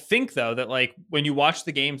 I think, though, that like when you watch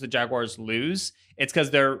the games the Jaguars lose, it's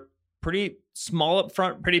because they're pretty small up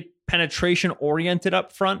front, pretty penetration oriented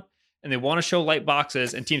up front, and they want to show light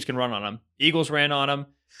boxes, and teams can run on them. Eagles ran on them.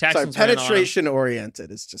 Texans penetration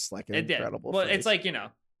oriented is just like an incredible. Well, phrase. it's like, you know,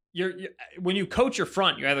 you're when you coach your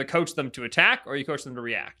front, you either coach them to attack or you coach them to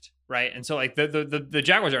react, right? And so like the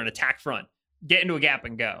Jaguars are an attack front, get into a gap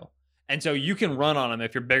and go. And so you can run on them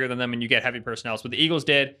if you're bigger than them and you get heavy personnel. So what the Eagles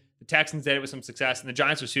did, the Texans did it with some success, and the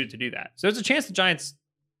Giants are suited to do that. So there's a chance the Giants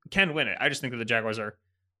can win it. I just think that the Jaguars are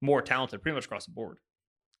more talented pretty much across the board.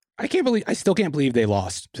 I still can't believe they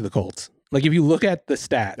lost to the Colts. Like if you look at the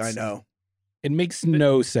stats, I know it makes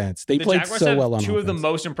no sense. They played Jaguars so well on two offense. of the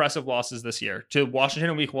most impressive losses this year, to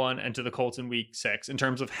Washington in week 1 and to the Colts in week 6, in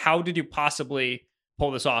terms of how did you possibly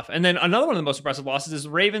pull this off. And then another one of the most impressive losses is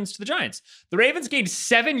the Ravens to the Giants. The Ravens gained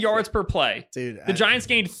 7 yards per play. Dude, the Giants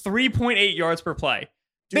gained 3.8 yards per play.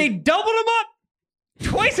 They doubled them up.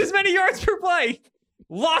 Twice as many yards per play.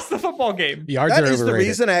 Lost the football game. Yards that are is the overrated.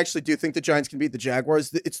 reason I actually do think the Giants can beat the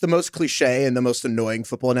Jaguars. It's the most cliche and the most annoying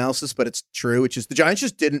football analysis, but it's true, which is the Giants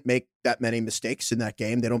just didn't make that many mistakes in that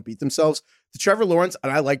game. They don't beat themselves. The Trevor Lawrence,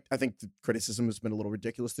 and I think the criticism has been a little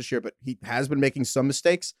ridiculous this year, but he has been making some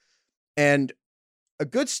mistakes. And a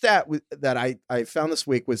good stat that I found this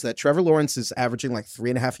week was that Trevor Lawrence is averaging like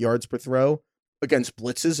 3.5 yards per throw against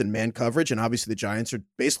blitzes and man coverage. And obviously the Giants are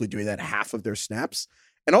basically doing that half of their snaps.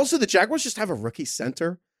 And also the Jaguars just have a rookie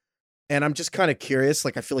center. And I'm just kind of curious.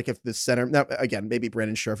 Like, I feel like if the center, now again, maybe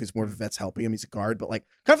Brandon Scherf, who's more of a vet's helping him. He's a guard, but like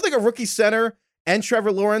kind of like a rookie center and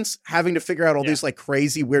Trevor Lawrence having to figure out all these like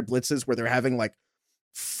crazy weird blitzes where they're having like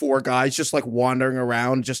 4 guys just like wandering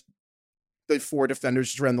around, just the 4 defenders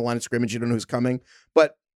just around the line of scrimmage. You don't know who's coming.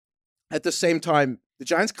 But at the same time, the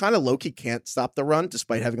Giants kind of low-key can't stop the run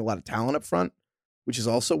despite having a lot of talent up front, which is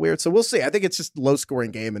also weird. So we'll see. I think it's just a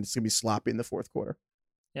low-scoring game, and it's going to be sloppy in the fourth quarter.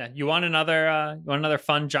 Yeah. You want another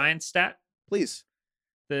fun Giants stat? Please.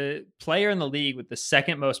 The player in the league with the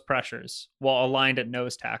second most pressures while aligned at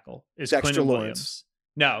nose tackle is Dexter Quinnen Lawrence. Williams.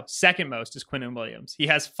 No, second most is Quinnen Williams. He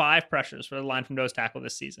has 5 pressures for the line from nose tackle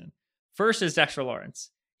this season. First is Dexter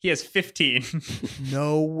Lawrence. He has 15.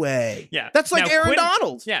 No way. Yeah. That's like Now, Aaron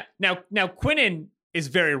Donald. Yeah. Now Quinnen is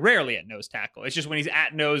very rarely at nose tackle. It's just when he's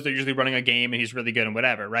at nose, they're usually running a game and he's really good and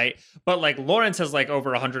whatever, right? But like Lawrence has like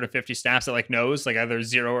over 150 snaps at like nose, like either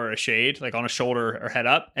 0 or a shade, like on a shoulder or head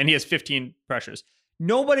up, and he has 15 pressures.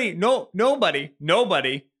 Nobody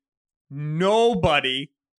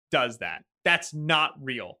does that. That's not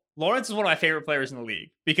real. Lawrence is one of my favorite players in the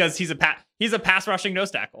league because he's a pass rushing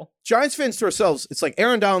nose tackle. Giants fans to ourselves, it's like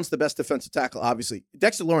Aaron Donald's the best defensive tackle, obviously.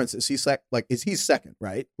 Dexter Lawrence, is he second,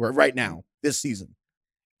 right? Right now, this season.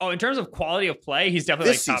 Oh, in terms of quality of play, he's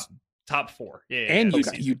definitely This like top 4. Yeah, And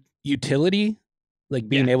utility, like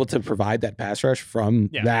being able to provide that pass rush from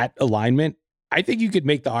that alignment. I think you could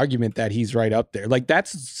make the argument that he's right up there. Like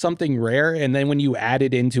that's something rare. And then when you add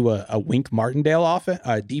it into a Wink Martindale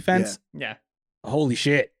defense, holy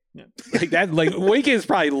shit. Yeah. Like that, like Wink is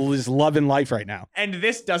probably just loving life right now. And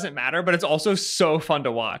this doesn't matter, but it's also so fun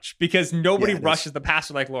to watch because nobody rushes the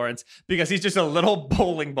passer like Lawrence because he's just a little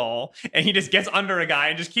bowling ball and he just gets under a guy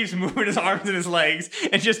and just keeps moving his arms and his legs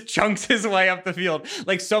and just chunks his way up the field.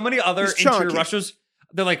 Like so many other interior rushers,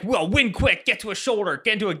 they're like, well, win quick, get to a shoulder,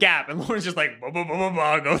 get into a gap. And Lauren's just like, blah, blah, blah, blah,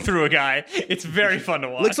 blah, go through a guy. It's very fun to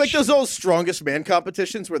watch. Looks like those old strongest man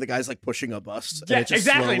competitions where the guy's like pushing a bus. Yeah,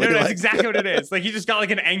 exactly. No, that's exactly what it is. Like he just got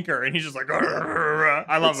like an anchor and he's just like,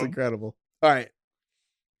 I love him. Incredible. All right.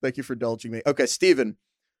 Thank you for indulging me. Okay, Steven,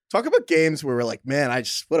 talk about games where we're like, man,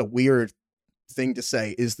 what a weird thing to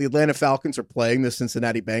say. Is the Atlanta Falcons are playing the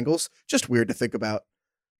Cincinnati Bengals? Just weird to think about.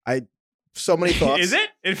 So many thoughts. Is it?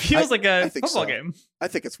 It feels like a football game. I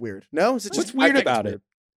think it's weird. No? Is it just what's weird about it?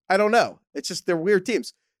 I don't know. It's just they're weird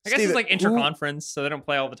teams. I guess it's like interconference, so they don't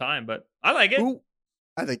play all the time, but I like it.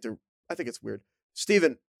 I think it's weird.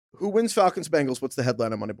 Steven, who wins Falcons Bengals? What's the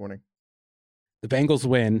headline on Monday morning? The Bengals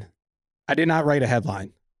win. I did not write a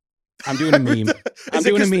headline. I'm doing a meme. I'm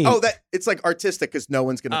doing a meme. Oh, it's like artistic because no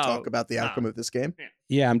one's going to talk about the outcome of this game.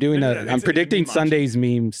 Yeah, I'm doing I'm predicting Sunday's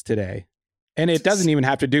memes today. And it doesn't even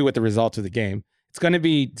have to do with the results of the game. It's going to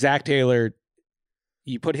be Zach Taylor.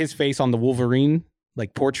 You put his face on the Wolverine,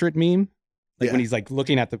 like portrait meme, when he's like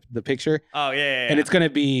looking at the picture. Oh, yeah. And it's going to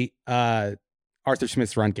be Arthur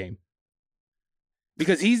Smith's run game.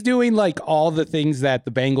 Because he's doing like all the things that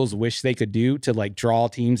the Bengals wish they could do to like draw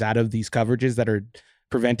teams out of these coverages that are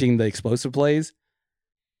preventing the explosive plays.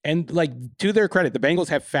 And like to their credit, the Bengals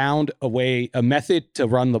have found a method to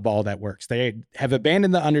run the ball that works. They have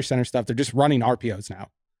abandoned the under center stuff. They're just running RPOs now,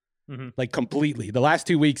 like completely. The last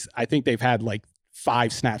 2 weeks, I think they've had like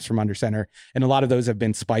 5 snaps from under center, and a lot of those have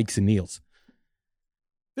been spikes and kneels.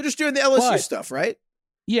 They're just doing the LSU stuff, right?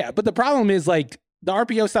 Yeah, but the problem is like the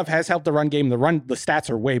RPO stuff has helped the run game. The stats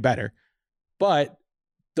are way better, but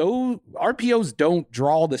those RPOs don't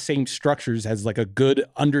draw the same structures as like a good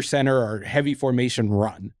under center or heavy formation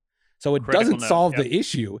run. So it doesn't solve the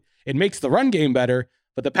issue. It makes the run game better,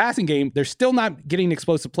 but the passing game, they're still not getting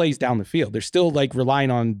explosive plays down the field. They're still like relying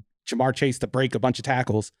on Jamar Chase to break a bunch of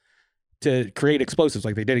tackles to create explosives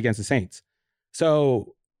like they did against the Saints.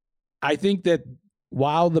 So I think that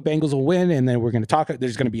while the Bengals will win, and then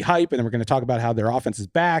there's going to be hype, and then we're going to talk about how their offense is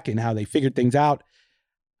back and how they figured things out.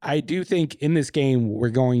 I do think in this game, we're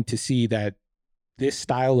going to see that this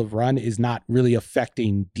style of run is not really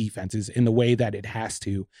affecting defenses in the way that it has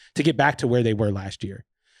to get back to where they were last year.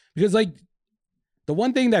 Because like the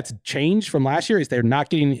one thing that's changed from last year is they're not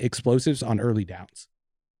getting explosives on early downs.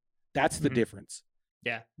 That's the difference.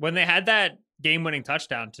 Yeah. When they had that game-winning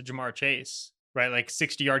touchdown to Jamar Chase, right? Like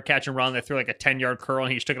 60-yard catch and run, they threw like a 10-yard curl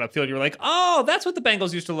and he just took it upfield. You were like, oh, that's what the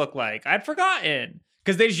Bengals used to look like. I'd forgotten.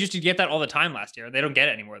 Because they just used to get that all the time last year. They don't get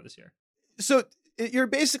it anymore this year. So you're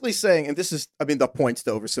basically saying, and this is, the point's to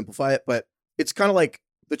oversimplify it, but it's kind of like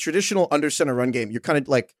the traditional under center run game. You're kind of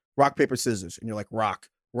like rock, paper, scissors, and you're like rock,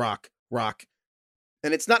 rock, rock.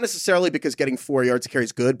 And it's not necessarily because getting 4 yards of carry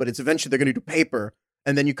is good, but it's eventually they're going to do paper,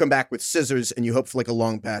 and then you come back with scissors and you hope for like a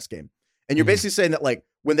long pass game. And you're basically saying that like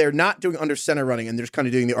when they're not doing under center running and they're just kind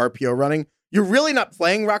of doing the RPO running, you're really not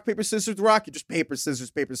playing rock, paper, scissors, rock. You're just paper,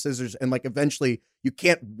 scissors. And like eventually you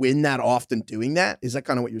can't win that often doing that. Is that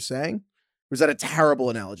kind of what you're saying? Or is that a terrible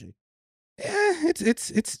analogy?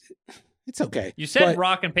 It's okay. You said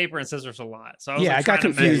rock and paper and scissors a lot. So I got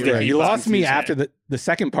confused there. You lost me after the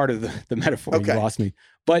second part of the metaphor. Okay. You lost me.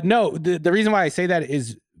 But no, the reason why I say that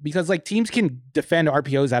is because like teams can defend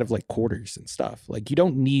RPOs out of like quarters and stuff. Like you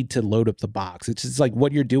don't need to load up the box. It's just like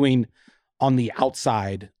what you're doing on the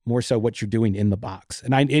outside, more so what you're doing in the box.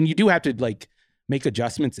 And you do have to like make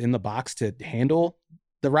adjustments in the box to handle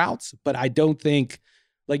the routes, but I don't think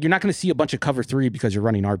like you're not going to see a bunch of cover 3 because you're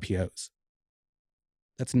running RPOs.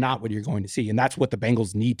 That's not what you're going to see. And that's what the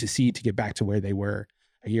Bengals need to see to get back to where they were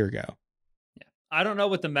a year ago. Yeah. I don't know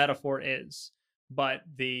what the metaphor is, but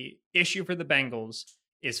the issue for the Bengals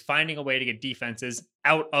is finding a way to get defenses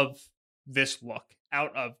out of this look,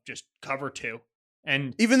 out of just cover 2.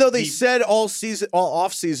 And even though they said all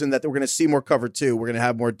off season that we're going to see more cover 2, we're going to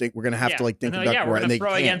have more we're going to have to like dink and dunk more, we're going to throw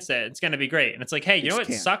can't. Against it. It's going to be great. And it's like, hey, you know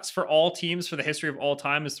what sucks for all teams for the history of all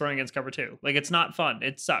time is throwing against cover 2. Like it's not fun.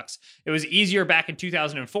 It sucks. It was easier back in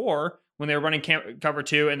 2004 when they were running cover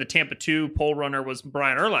 2 and the Tampa 2 pole runner was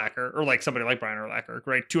Brian Urlacher, or like somebody like Brian Urlacher,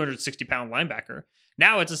 right? 260-pound linebacker.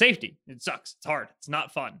 Now it's a safety. It sucks. It's hard. It's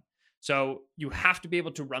not fun. So you have to be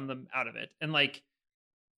able to run them out of it. And like,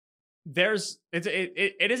 it is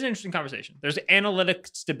an interesting conversation. There's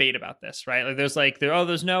analytics debate about this, right? Like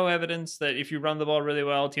there's no evidence that if you run the ball really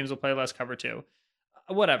well, teams will play less cover 2.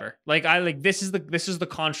 Whatever. Like this is the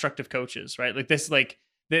construct of coaches, right? Like this is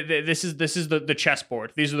the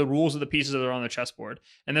chessboard. These are the rules of the pieces that are on the chessboard.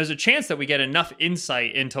 And there's a chance that we get enough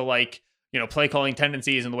insight into like, play calling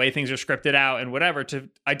tendencies and the way things are scripted out and whatever to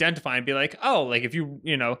identify and be like, oh, like if you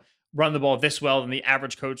run the ball this well, then the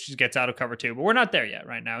average coach just gets out of cover 2. But we're not there yet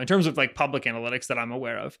right now in terms of like public analytics that I'm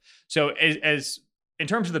aware of. So as in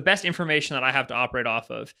terms of the best information that I have to operate off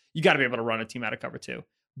of, you got to be able to run a team out of cover 2,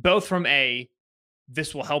 both from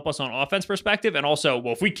this will help us on offense perspective, and also,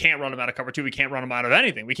 well, if we can't run them out of cover 2, we can't run them out of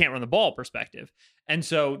anything. We can't run the ball perspective. And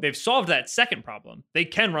so they've solved that second problem. They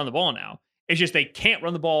can run the ball now. It's just they can't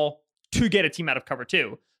run the ball to get a team out of cover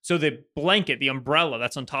 2. So the blanket, the umbrella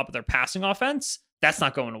that's on top of their passing offense, that's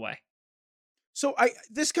not going away. So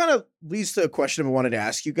this kind of leads to a question I wanted to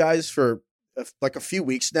ask you guys for like a few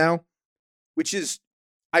weeks now, which is,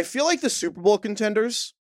 I feel like the Super Bowl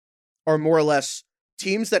contenders are more or less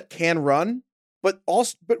teams that can run, but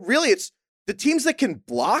really it's the teams that can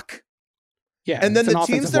block. Yeah. And then the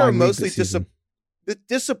teams that are mostly the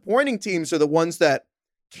disappointing teams are the ones that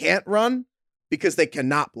can't run because they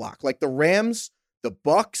cannot block. Like the Rams, the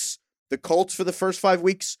Bucks, the Colts for the first 5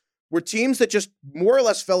 weeks were teams that just more or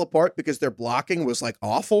less fell apart because their blocking was like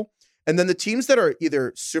awful. And then the teams that are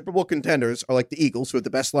either Super Bowl contenders are like the Eagles, who have the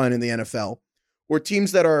best line in the NFL, or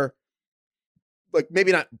teams that are like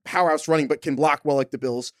maybe not powerhouse running, but can block well like the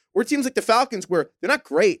Bills, or teams like the Falcons where they're not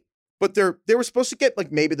great, but they were supposed to get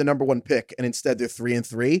like maybe the number 1 pick, and instead they're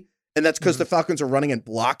 3-3. And that's because the Falcons are running and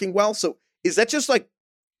blocking well. So is that just like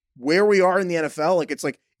where we are in the NFL? Like, it's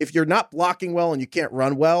like, if you're not blocking well and you can't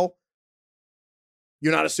run well,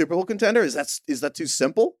 you're not a Super Bowl contender? Is that too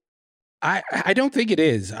simple? I don't think it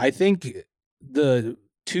is. I think the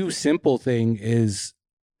too simple thing is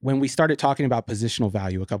when we started talking about positional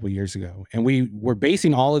value a couple of years ago, and we were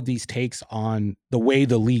basing all of these takes on the way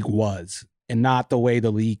the league was and not the way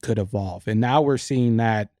the league could evolve. And now we're seeing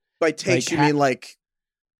that. By takes, you mean like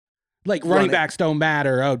running backs don't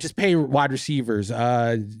matter. Oh, just pay wide receivers.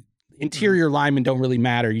 Interior linemen don't really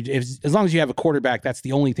matter. As long as you have a quarterback, that's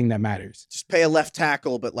the only thing that matters. Just pay a left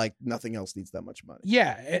tackle, but like nothing else needs that much money.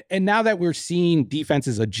 Yeah. And now that we're seeing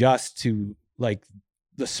defenses adjust to like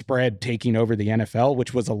the spread taking over the NFL,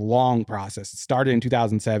 which was a long process. It started in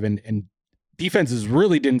 2007, and defenses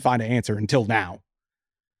really didn't find an answer until now,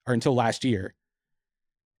 or until last year.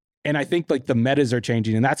 And I think like the metas are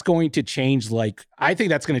changing, and that's going to change. Like, I think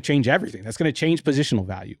that's going to change everything. That's going to change positional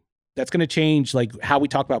value. That's going to change like how we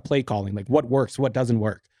talk about play calling, like what works, what doesn't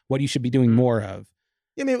work, what you should be doing more of.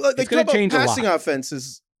 I mean, like talk about passing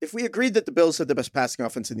offenses. If we agreed that the Bills have the best passing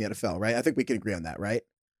offense in the NFL, right? I think we can agree on that, right?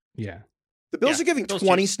 Yeah. The Bills are giving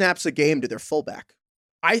 20 snaps a game to their fullback.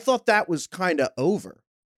 I thought that was kind of over.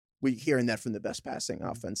 We're hearing that from the best passing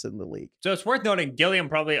offense in the league. So it's worth noting, Gilliam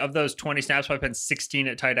probably, of those 20 snaps, probably been 16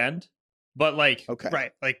 at tight end. But like,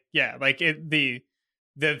 right, like, yeah, like the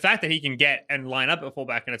fact that he can get and line up at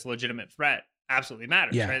fullback and it's a legitimate threat absolutely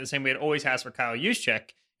matters, right? The same way it always has for Kyle Juszczyk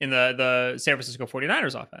in the San Francisco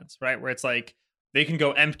 49ers offense, right? Where it's like they can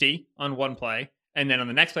go empty on one play, and then on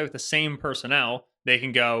the next play with the same personnel, they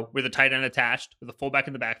can go with a tight end attached, with a fullback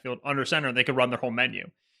in the backfield, under center, and they can run their whole menu.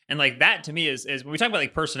 And like that to me is when we talk about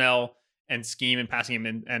like personnel and scheme and passing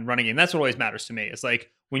game and running game, that's what always matters to me. It's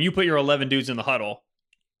like when you put your 11 dudes in the huddle,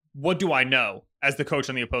 what do I know as the coach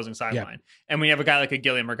on the opposing sideline? And when you have a guy like a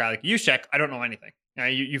Gilliam or a guy like Juszczyk, I don't know anything.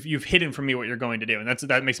 You've hidden from me what you're going to do, and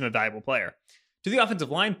that makes him a valuable player. To the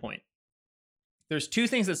offensive line point, there's two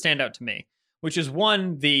things that stand out to me, which is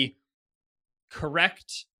one, the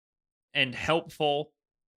correct and helpful,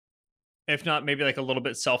 if not maybe like a little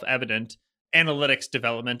bit self-evident, analytics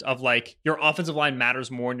development of like your offensive line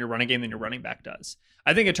matters more in your running game than your running back does.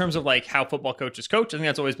 I think in terms of like how football coaches coach, I think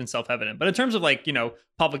that's always been self-evident. But in terms of like,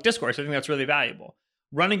 public discourse, I think that's really valuable.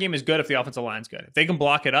 Running game is good if the offensive line's good. If they can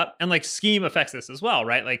block it up, and like scheme affects this as well,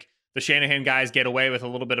 right? Like the Shanahan guys get away with a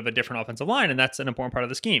little bit of a different offensive line, and that's an important part of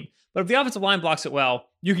the scheme. But if the offensive line blocks it well,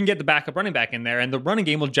 you can get the backup running back in there, and the running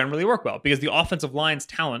game will generally work well because the offensive line's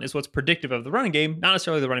talent is what's predictive of the running game, not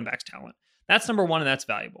necessarily the running back's talent. That's number one, and that's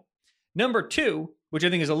valuable. Number two, which I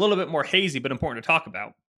think is a little bit more hazy but important to talk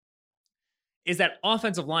about, is that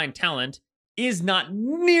offensive line talent is not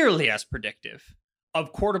nearly as predictive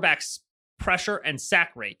of quarterbacks' pressure and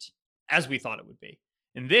sack rate as we thought it would be.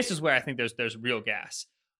 And this is where I think there's real gas.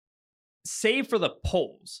 Save for the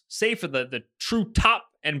polls, save for the true top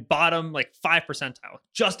and bottom, like 5 percentile,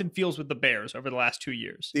 Justin Fields with the Bears over the last 2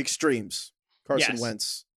 years. The extremes. Carson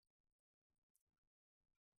Wentz.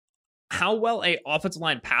 How well a offensive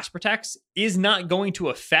line pass protects is not going to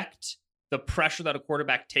affect the pressure that a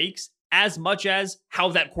quarterback takes as much as how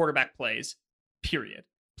that quarterback plays, period.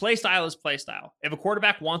 Play style is play style. If a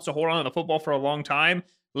quarterback wants to hold on to the football for a long time,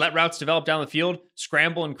 let routes develop down the field,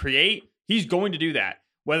 scramble and create, he's going to do that,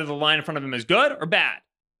 whether the line in front of him is good or bad.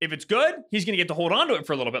 If it's good, he's going to get to hold on to it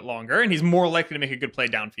for a little bit longer, and he's more likely to make a good play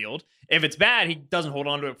downfield. If it's bad, he doesn't hold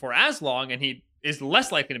on to it for as long, and he is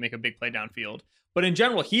less likely to make a big play downfield. But in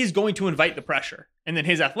general, he's going to invite the pressure. And then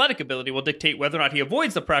his athletic ability will dictate whether or not he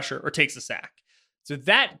avoids the pressure or takes a sack. So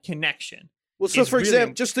that connection. Well, so for really,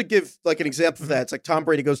 example, just to give like an example of that, it's like Tom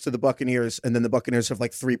Brady goes to the Buccaneers, and then the Buccaneers have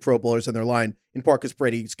like 3 Pro Bowlers in their line, in part because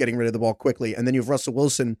Brady's getting rid of the ball quickly. And then you have Russell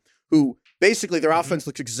Wilson, who basically their offense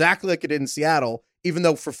looks exactly like it did in Seattle, even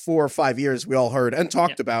though for 4 or 5 years we all heard and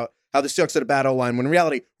talked about how the Seahawks had a bad O-line, when in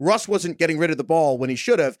reality, Russ wasn't getting rid of the ball when he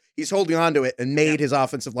should have. He's holding on to it and made his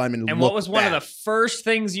offensive lineman And look what was one bad. of the first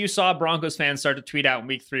things you saw Broncos fans start to tweet out in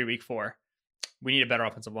week 3, week 4? We need a better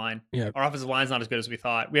offensive line. Yeah. Our offensive line's not as good as we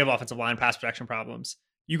thought. We have offensive line pass protection problems.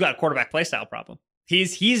 You got a quarterback play style problem.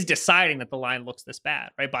 He's deciding that the line looks this bad,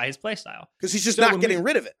 right, by his play style. Because he's just not getting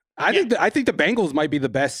rid of it. I think the Bengals might be the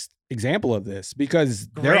best example of this because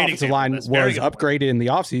their Great offensive example of line this. was Very good upgraded in the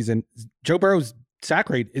offseason. Joe Burrow's sack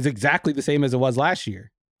rate is exactly the same as it was last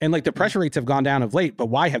year. And like the pressure rates have gone down of late, but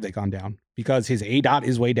why have they gone down? Because his ADOT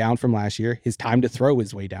is way down from last year. His time to throw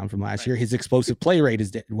is way down from last year. His explosive play rate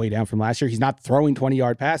is way down from last year. He's not throwing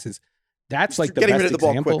 20-yard passes. That's like the getting best rid of the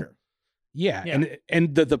ball example. quicker. Yeah.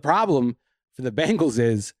 And the problem for the Bengals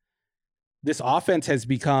is this offense has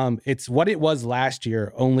become, it's what it was last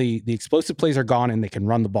year, only the explosive plays are gone and they can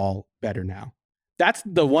run the ball better now. That's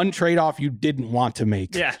the one trade-off you didn't want to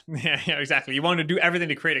make. Yeah, exactly. You want to do everything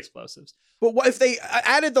to create explosives. But what if they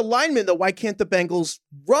added the linemen, though? Why can't the Bengals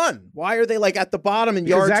run? Why are they like at the bottom in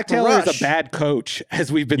yards Zach per Taylor rush? is a bad coach,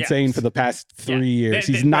 as we've been saying for the past 3 years.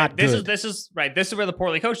 He's not good. This is where the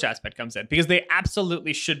poorly coached aspect comes in, because they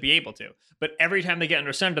absolutely should be able to. But every time they get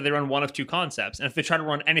under center, they run one of 2 concepts. And if they try to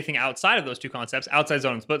run anything outside of those 2 concepts, outside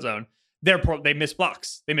zone and split zone, they miss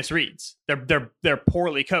blocks, they miss reads. They're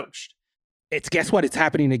poorly coached. It's guess what? It's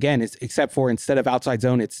happening again. Except for instead of outside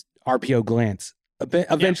zone, it's RPO glance.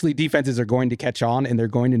 Eventually, defenses are going to catch on, and they're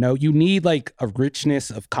going to know you need like a richness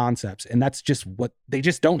of concepts, and that's just what they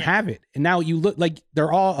just don't have it. And now you look like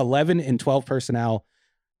they're all 11 and 12 personnel,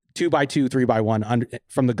 2x2, 3x1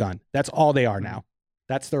 from the gun. That's all they are now.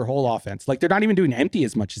 That's their whole offense. Like they're not even doing empty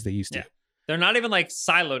as much as they used to. Yeah. They're not even like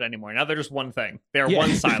siloed anymore. Now they're just one thing. They're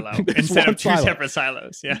one silo instead of 2 separate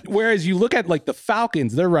silos. Yeah. Whereas you look at like the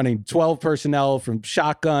Falcons, they're running 12 personnel from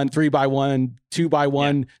shotgun, 3x1,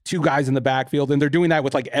 2x1, 2 guys in the backfield. And they're doing that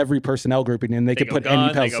with like every personnel grouping, and they could put gun,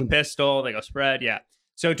 any they go pistol, they go spread. Yeah.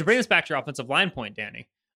 So to bring this back to your offensive line point, Danny,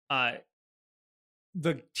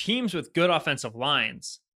 the teams with good offensive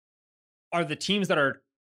lines are the teams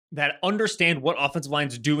that understand what offensive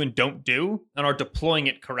lines do and don't do and are deploying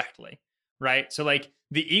it correctly. Right. So like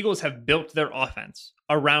the Eagles have built their offense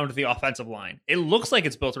around the offensive line. It looks like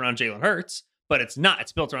it's built around Jalen Hurts, but it's not.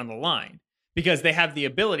 It's built around the line because they have the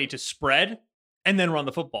ability to spread and then run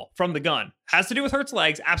the football from the gun. Has to do with Hurts'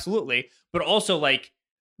 legs, absolutely. But also like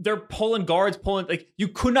they're pulling guards, like you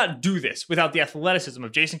could not do this without the athleticism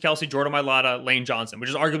of Jason Kelce, Jordan Mailata, Lane Johnson, which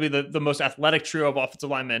is arguably the most athletic trio of offensive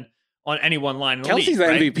linemen on any one line in the Kelce's league. the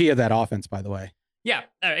Right? MVP of that offense, by the way. Yeah,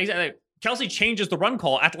 exactly. Kelce changes the run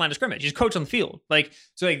call at the line of scrimmage. He's coach on the field.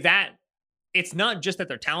 So that it's not just that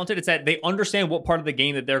they're talented, it's that they understand what part of the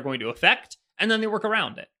game that they're going to affect, and then they work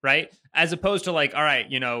around it, right? As opposed to like, all right,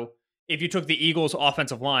 if you took the Eagles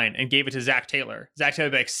offensive line and gave it to Zach Taylor would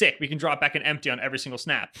be like, sick, we can drop back an empty on every single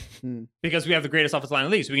snap because we have the greatest offensive line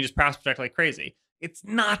in the league, so we can just pass protect like crazy. It's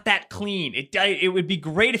not that clean. It would be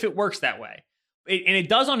great if it works that way. And it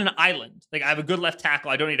does on an island. Like I have a good left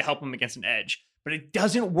tackle, I don't need to help him against an edge. But it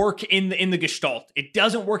doesn't work in the gestalt. It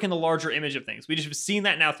doesn't work in the larger image of things. We just have seen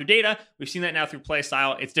that now through data. We've seen that now through play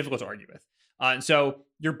style. It's difficult to argue with. And so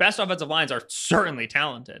your best offensive lines are certainly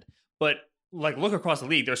talented. But like look across the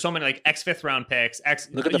league. There's so many like ex-fifth round picks,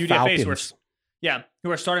 Look at the UDFAs Falcons. who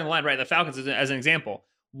are starting the line, right? The Falcons as an example.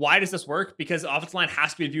 Why does this work? Because the offensive line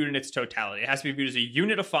has to be viewed in its totality. It has to be viewed as a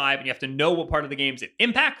unit of 5, and you have to know what part of the games it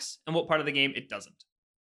impacts and what part of the game it doesn't.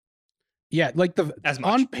 Yeah, like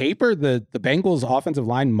on paper, the Bengals offensive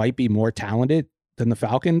line might be more talented than the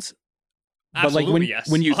Falcons. Absolutely, but like yes.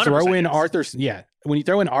 when you throw in yes. when you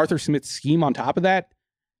throw in Arthur Smith's scheme on top of that,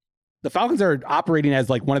 the Falcons are operating as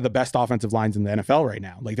like one of the best offensive lines in the NFL right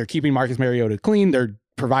now. Like they're keeping Marcus Mariota clean, they're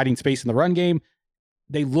providing space in the run game.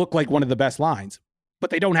 They look like one of the best lines. But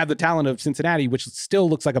they don't have the talent of Cincinnati, which still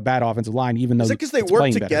looks like a bad offensive line, even though is it because they work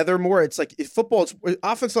together more? It's like football.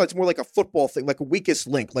 Offensive line, it's more like a football thing, like a weakest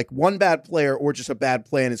link. Like one bad player or just a bad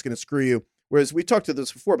plan is going to screw you. Whereas we talked to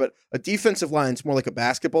this before, but a defensive line is more like a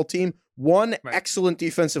basketball team. One excellent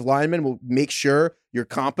defensive lineman will make sure you're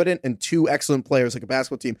competent, and 2 excellent players like a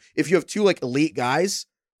basketball team. If you have 2 like elite guys,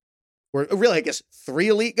 or really, I guess 3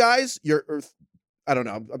 elite guys, I don't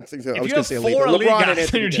know. I'm thinking. I was going to say elite. If you have 4 elite LeBron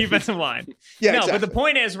guys on your defensive line. Yeah, no, exactly. but the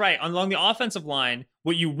point is, right, along the offensive line,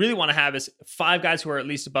 What you really want to have is 5 guys who are at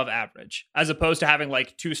least above average, as opposed to having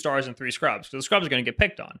like 2 stars and 3 scrubs, because the scrubs are going to get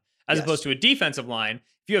picked on. As opposed to a defensive line,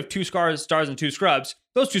 if you have 2 stars and 2 scrubs,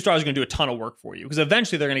 those 2 stars are going to do a ton of work for you, because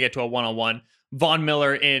eventually they're going to get to a one-on-one. Von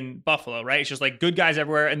Miller in Buffalo, right? It's just like good guys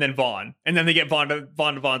everywhere, and then Vaughn. And then they get Vaughn to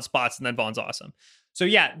Vaughn spots, and then Vaughn's awesome. So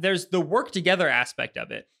yeah, there's the work together aspect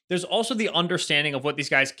of it. There's also the understanding of what these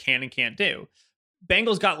guys can and can't do.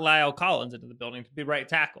 Bengals got La'el Collins into the building to be right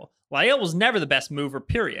tackle. La'el was never the best mover,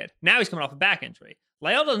 period. Now he's coming off a back injury.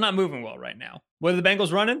 La'el is not moving well right now. What are the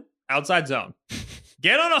Bengals running? Outside zone.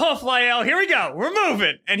 Get on a hoof, La'el. Here we go. We're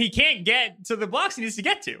moving. And he can't get to the blocks he needs to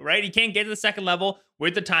get to, right? He can't get to the second level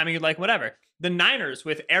with the timing you'd like, whatever. The Niners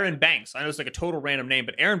with Aaron Banks. I know it's like a total random name,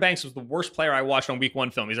 but Aaron Banks was the worst player I watched on week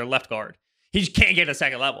 1 film. He's our left guard. He just can't get to the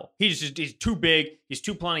second level. He's too big. He's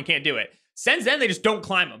too plump and can't do it. Since then, they just don't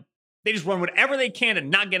climb him. They just run whatever they can to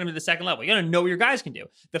not get him to the second level. You got to know what your guys can do.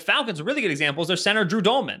 The Falcons, a really good example, is their center, Drew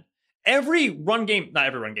Dolman. Every run game, not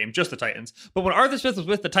every run game, just the Titans. But when Arthur Smith was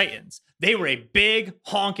with the Titans, they were a big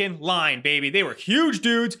honking line, baby. They were huge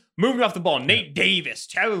dudes moving off the ball. Nate Davis,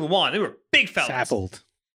 Tyler Lewan, they were big fellas. Saffold.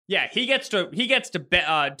 Yeah, he gets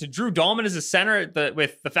to Drew Dolman as a center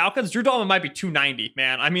with the Falcons. Drew Dolman might be 290,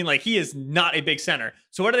 man. I mean, like, he is not a big center.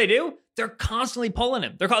 So what do? They're constantly pulling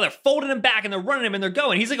him. They're folding him back and they're running him and they're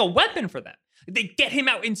going. He's like a weapon for them. They get him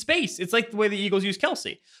out in space. It's like the way the Eagles use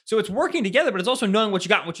Kelsey. So it's working together, but it's also knowing what you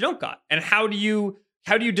got and what you don't got. And how do you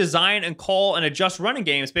design and call and adjust running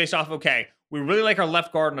games based off, okay, we really like our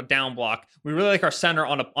left guard on a down block. We really like our center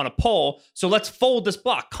on a pull. So let's fold this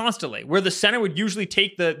block constantly. Where the center would usually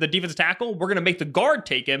take the defensive tackle, we're going to make the guard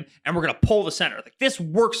take him, and we're going to pull the center. Like, this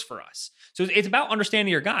works for us. So it's about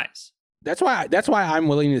understanding your guys. That's why I'm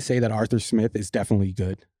willing to say that Arthur Smith is definitely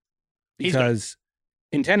good. Because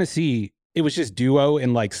in Tennessee, it was just duo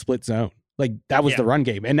and like split zone. Like, that was the run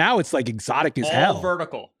game. And now it's like exotic as hell. All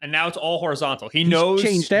vertical. And now it's all horizontal. He's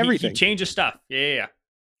changed everything. He changes stuff. Yeah.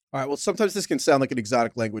 All right, well, sometimes this can sound like an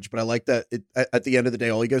exotic language, but I like that at the end of the day,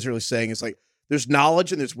 all you guys are really saying is like, there's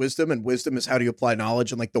knowledge and there's wisdom, and wisdom is how do you apply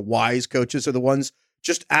knowledge. And like the wise coaches are the ones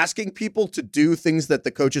just asking people to do things that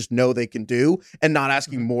the coaches know they can do and not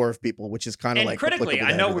asking more of people, which is kind of like critically.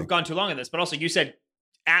 I know we've gone too long in this, but also you said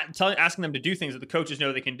asking them to do things that the coaches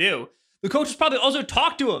know they can do. The coaches probably also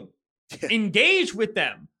talk to them, engage with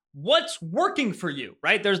them. What's working for you,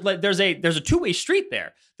 right? There's a two-way street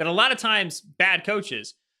there that a lot of times bad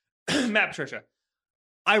coaches, Matt Patricia,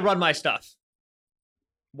 I run my stuff.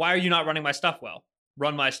 Why are you not running my stuff well?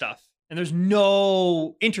 Run my stuff. And there's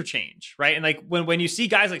no interchange, right? And like when you see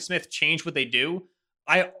guys like Smith change what they do,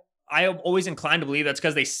 I am always inclined to believe that's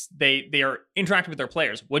because they are interacting with their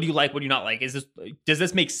players. What do you like? What do you not like? Does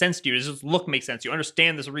this make sense to you? Does this look make sense to you?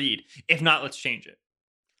 Understand this read? If not, let's change it.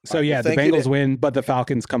 So yeah, the Bengals win, but the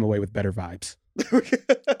Falcons come away with better vibes.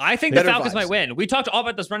 I think the Falcons might win. We talked all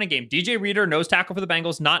about this running game. DJ Reader, nose tackle for the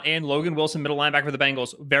Bengals, not in. Logan Wilson, middle linebacker for the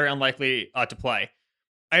Bengals, very unlikely to play.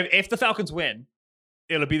 If the Falcons win,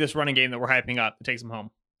 it'll be this running game that we're hyping up that takes them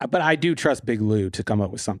home. But I do trust Big Lou to come up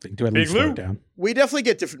with something to at least slow it down. We definitely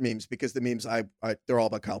get different memes because the memes, they're all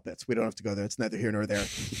about Kyle Pitts. We don't have to go there. It's neither here nor there.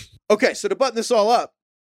 Okay, so to button this all up,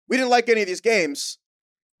 we didn't like any of these games.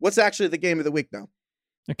 What's actually the game of the week now?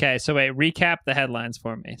 Okay, so wait, recap the headlines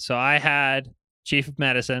for me. So I had Chief of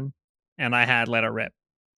Medicine, and I had Let It Rip.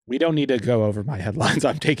 We don't need to go over my headlines.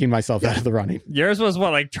 I'm taking myself out of the running. Yours was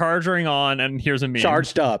what, like charging on, and here's a meme.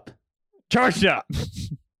 Charged up.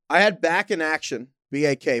 I had Back in Action,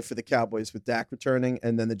 BAK for the Cowboys with Dak returning,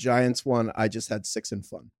 and then the Giants one, I just had 6 and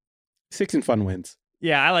Fun. 6 and Fun wins.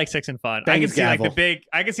 Yeah, I like 6 and Fun. I can see like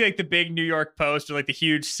the big New York Post or like the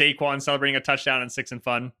huge Saquon celebrating a touchdown and 6 and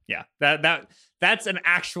Fun. Yeah, that's an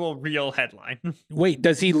actual real headline. Wait,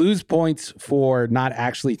 does he lose points for not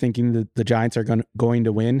actually thinking that the Giants are going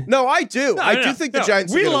to win? No, I do. I do think the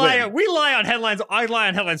Giants are going to win. We lie on headlines. I lie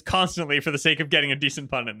on headlines constantly for the sake of getting a decent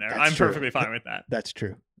pun in there. I'm perfectly fine with that. That's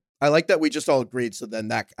true. I like that we just all agreed, so then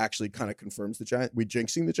that actually kind of confirms the Giants. We're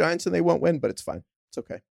jinxing the Giants and they won't win, but it's fine. It's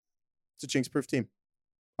okay. It's a jinx-proof team.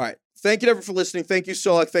 All right. Thank you, everyone, for listening. Thank you,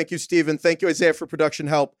 Solak. Thank you, Steven. Thank you, Isaiah, for production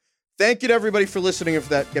help. Thank you to everybody for listening and for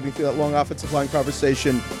that, getting through that long offensive line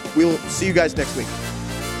conversation. We will see you guys next week.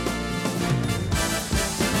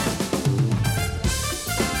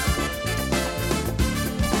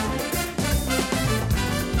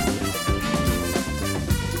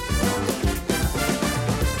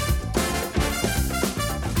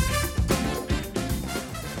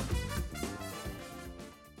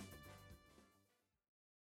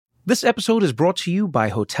 This episode is brought to you by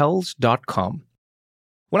Hotels.com.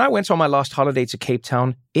 When I went on my last holiday to Cape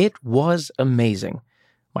Town, it was amazing.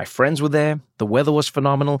 My friends were there, the weather was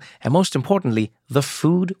phenomenal, and most importantly, the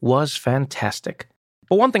food was fantastic.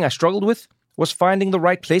 But one thing I struggled with was finding the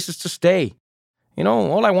right places to stay. You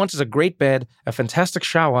know, all I want is a great bed, a fantastic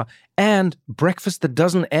shower, and breakfast that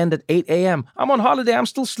doesn't end at 8 a.m. I'm on holiday, I'm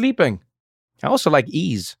still sleeping. I also like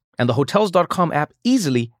ease, and the Hotels.com app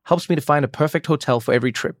easily helps me to find a perfect hotel for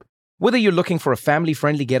every trip. Whether you're looking for a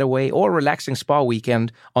family-friendly getaway or a relaxing spa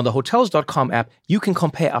weekend, on the Hotels.com app, you can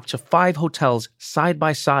compare up to 5 hotels side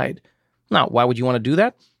by side. Now, why would you want to do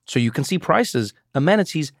that? So you can see prices,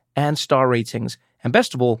 amenities, and star ratings. And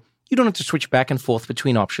best of all, you don't have to switch back and forth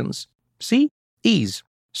between options. See? Ease.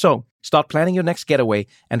 So, start planning your next getaway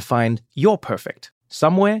and find your perfect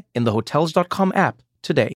somewhere in the Hotels.com app today.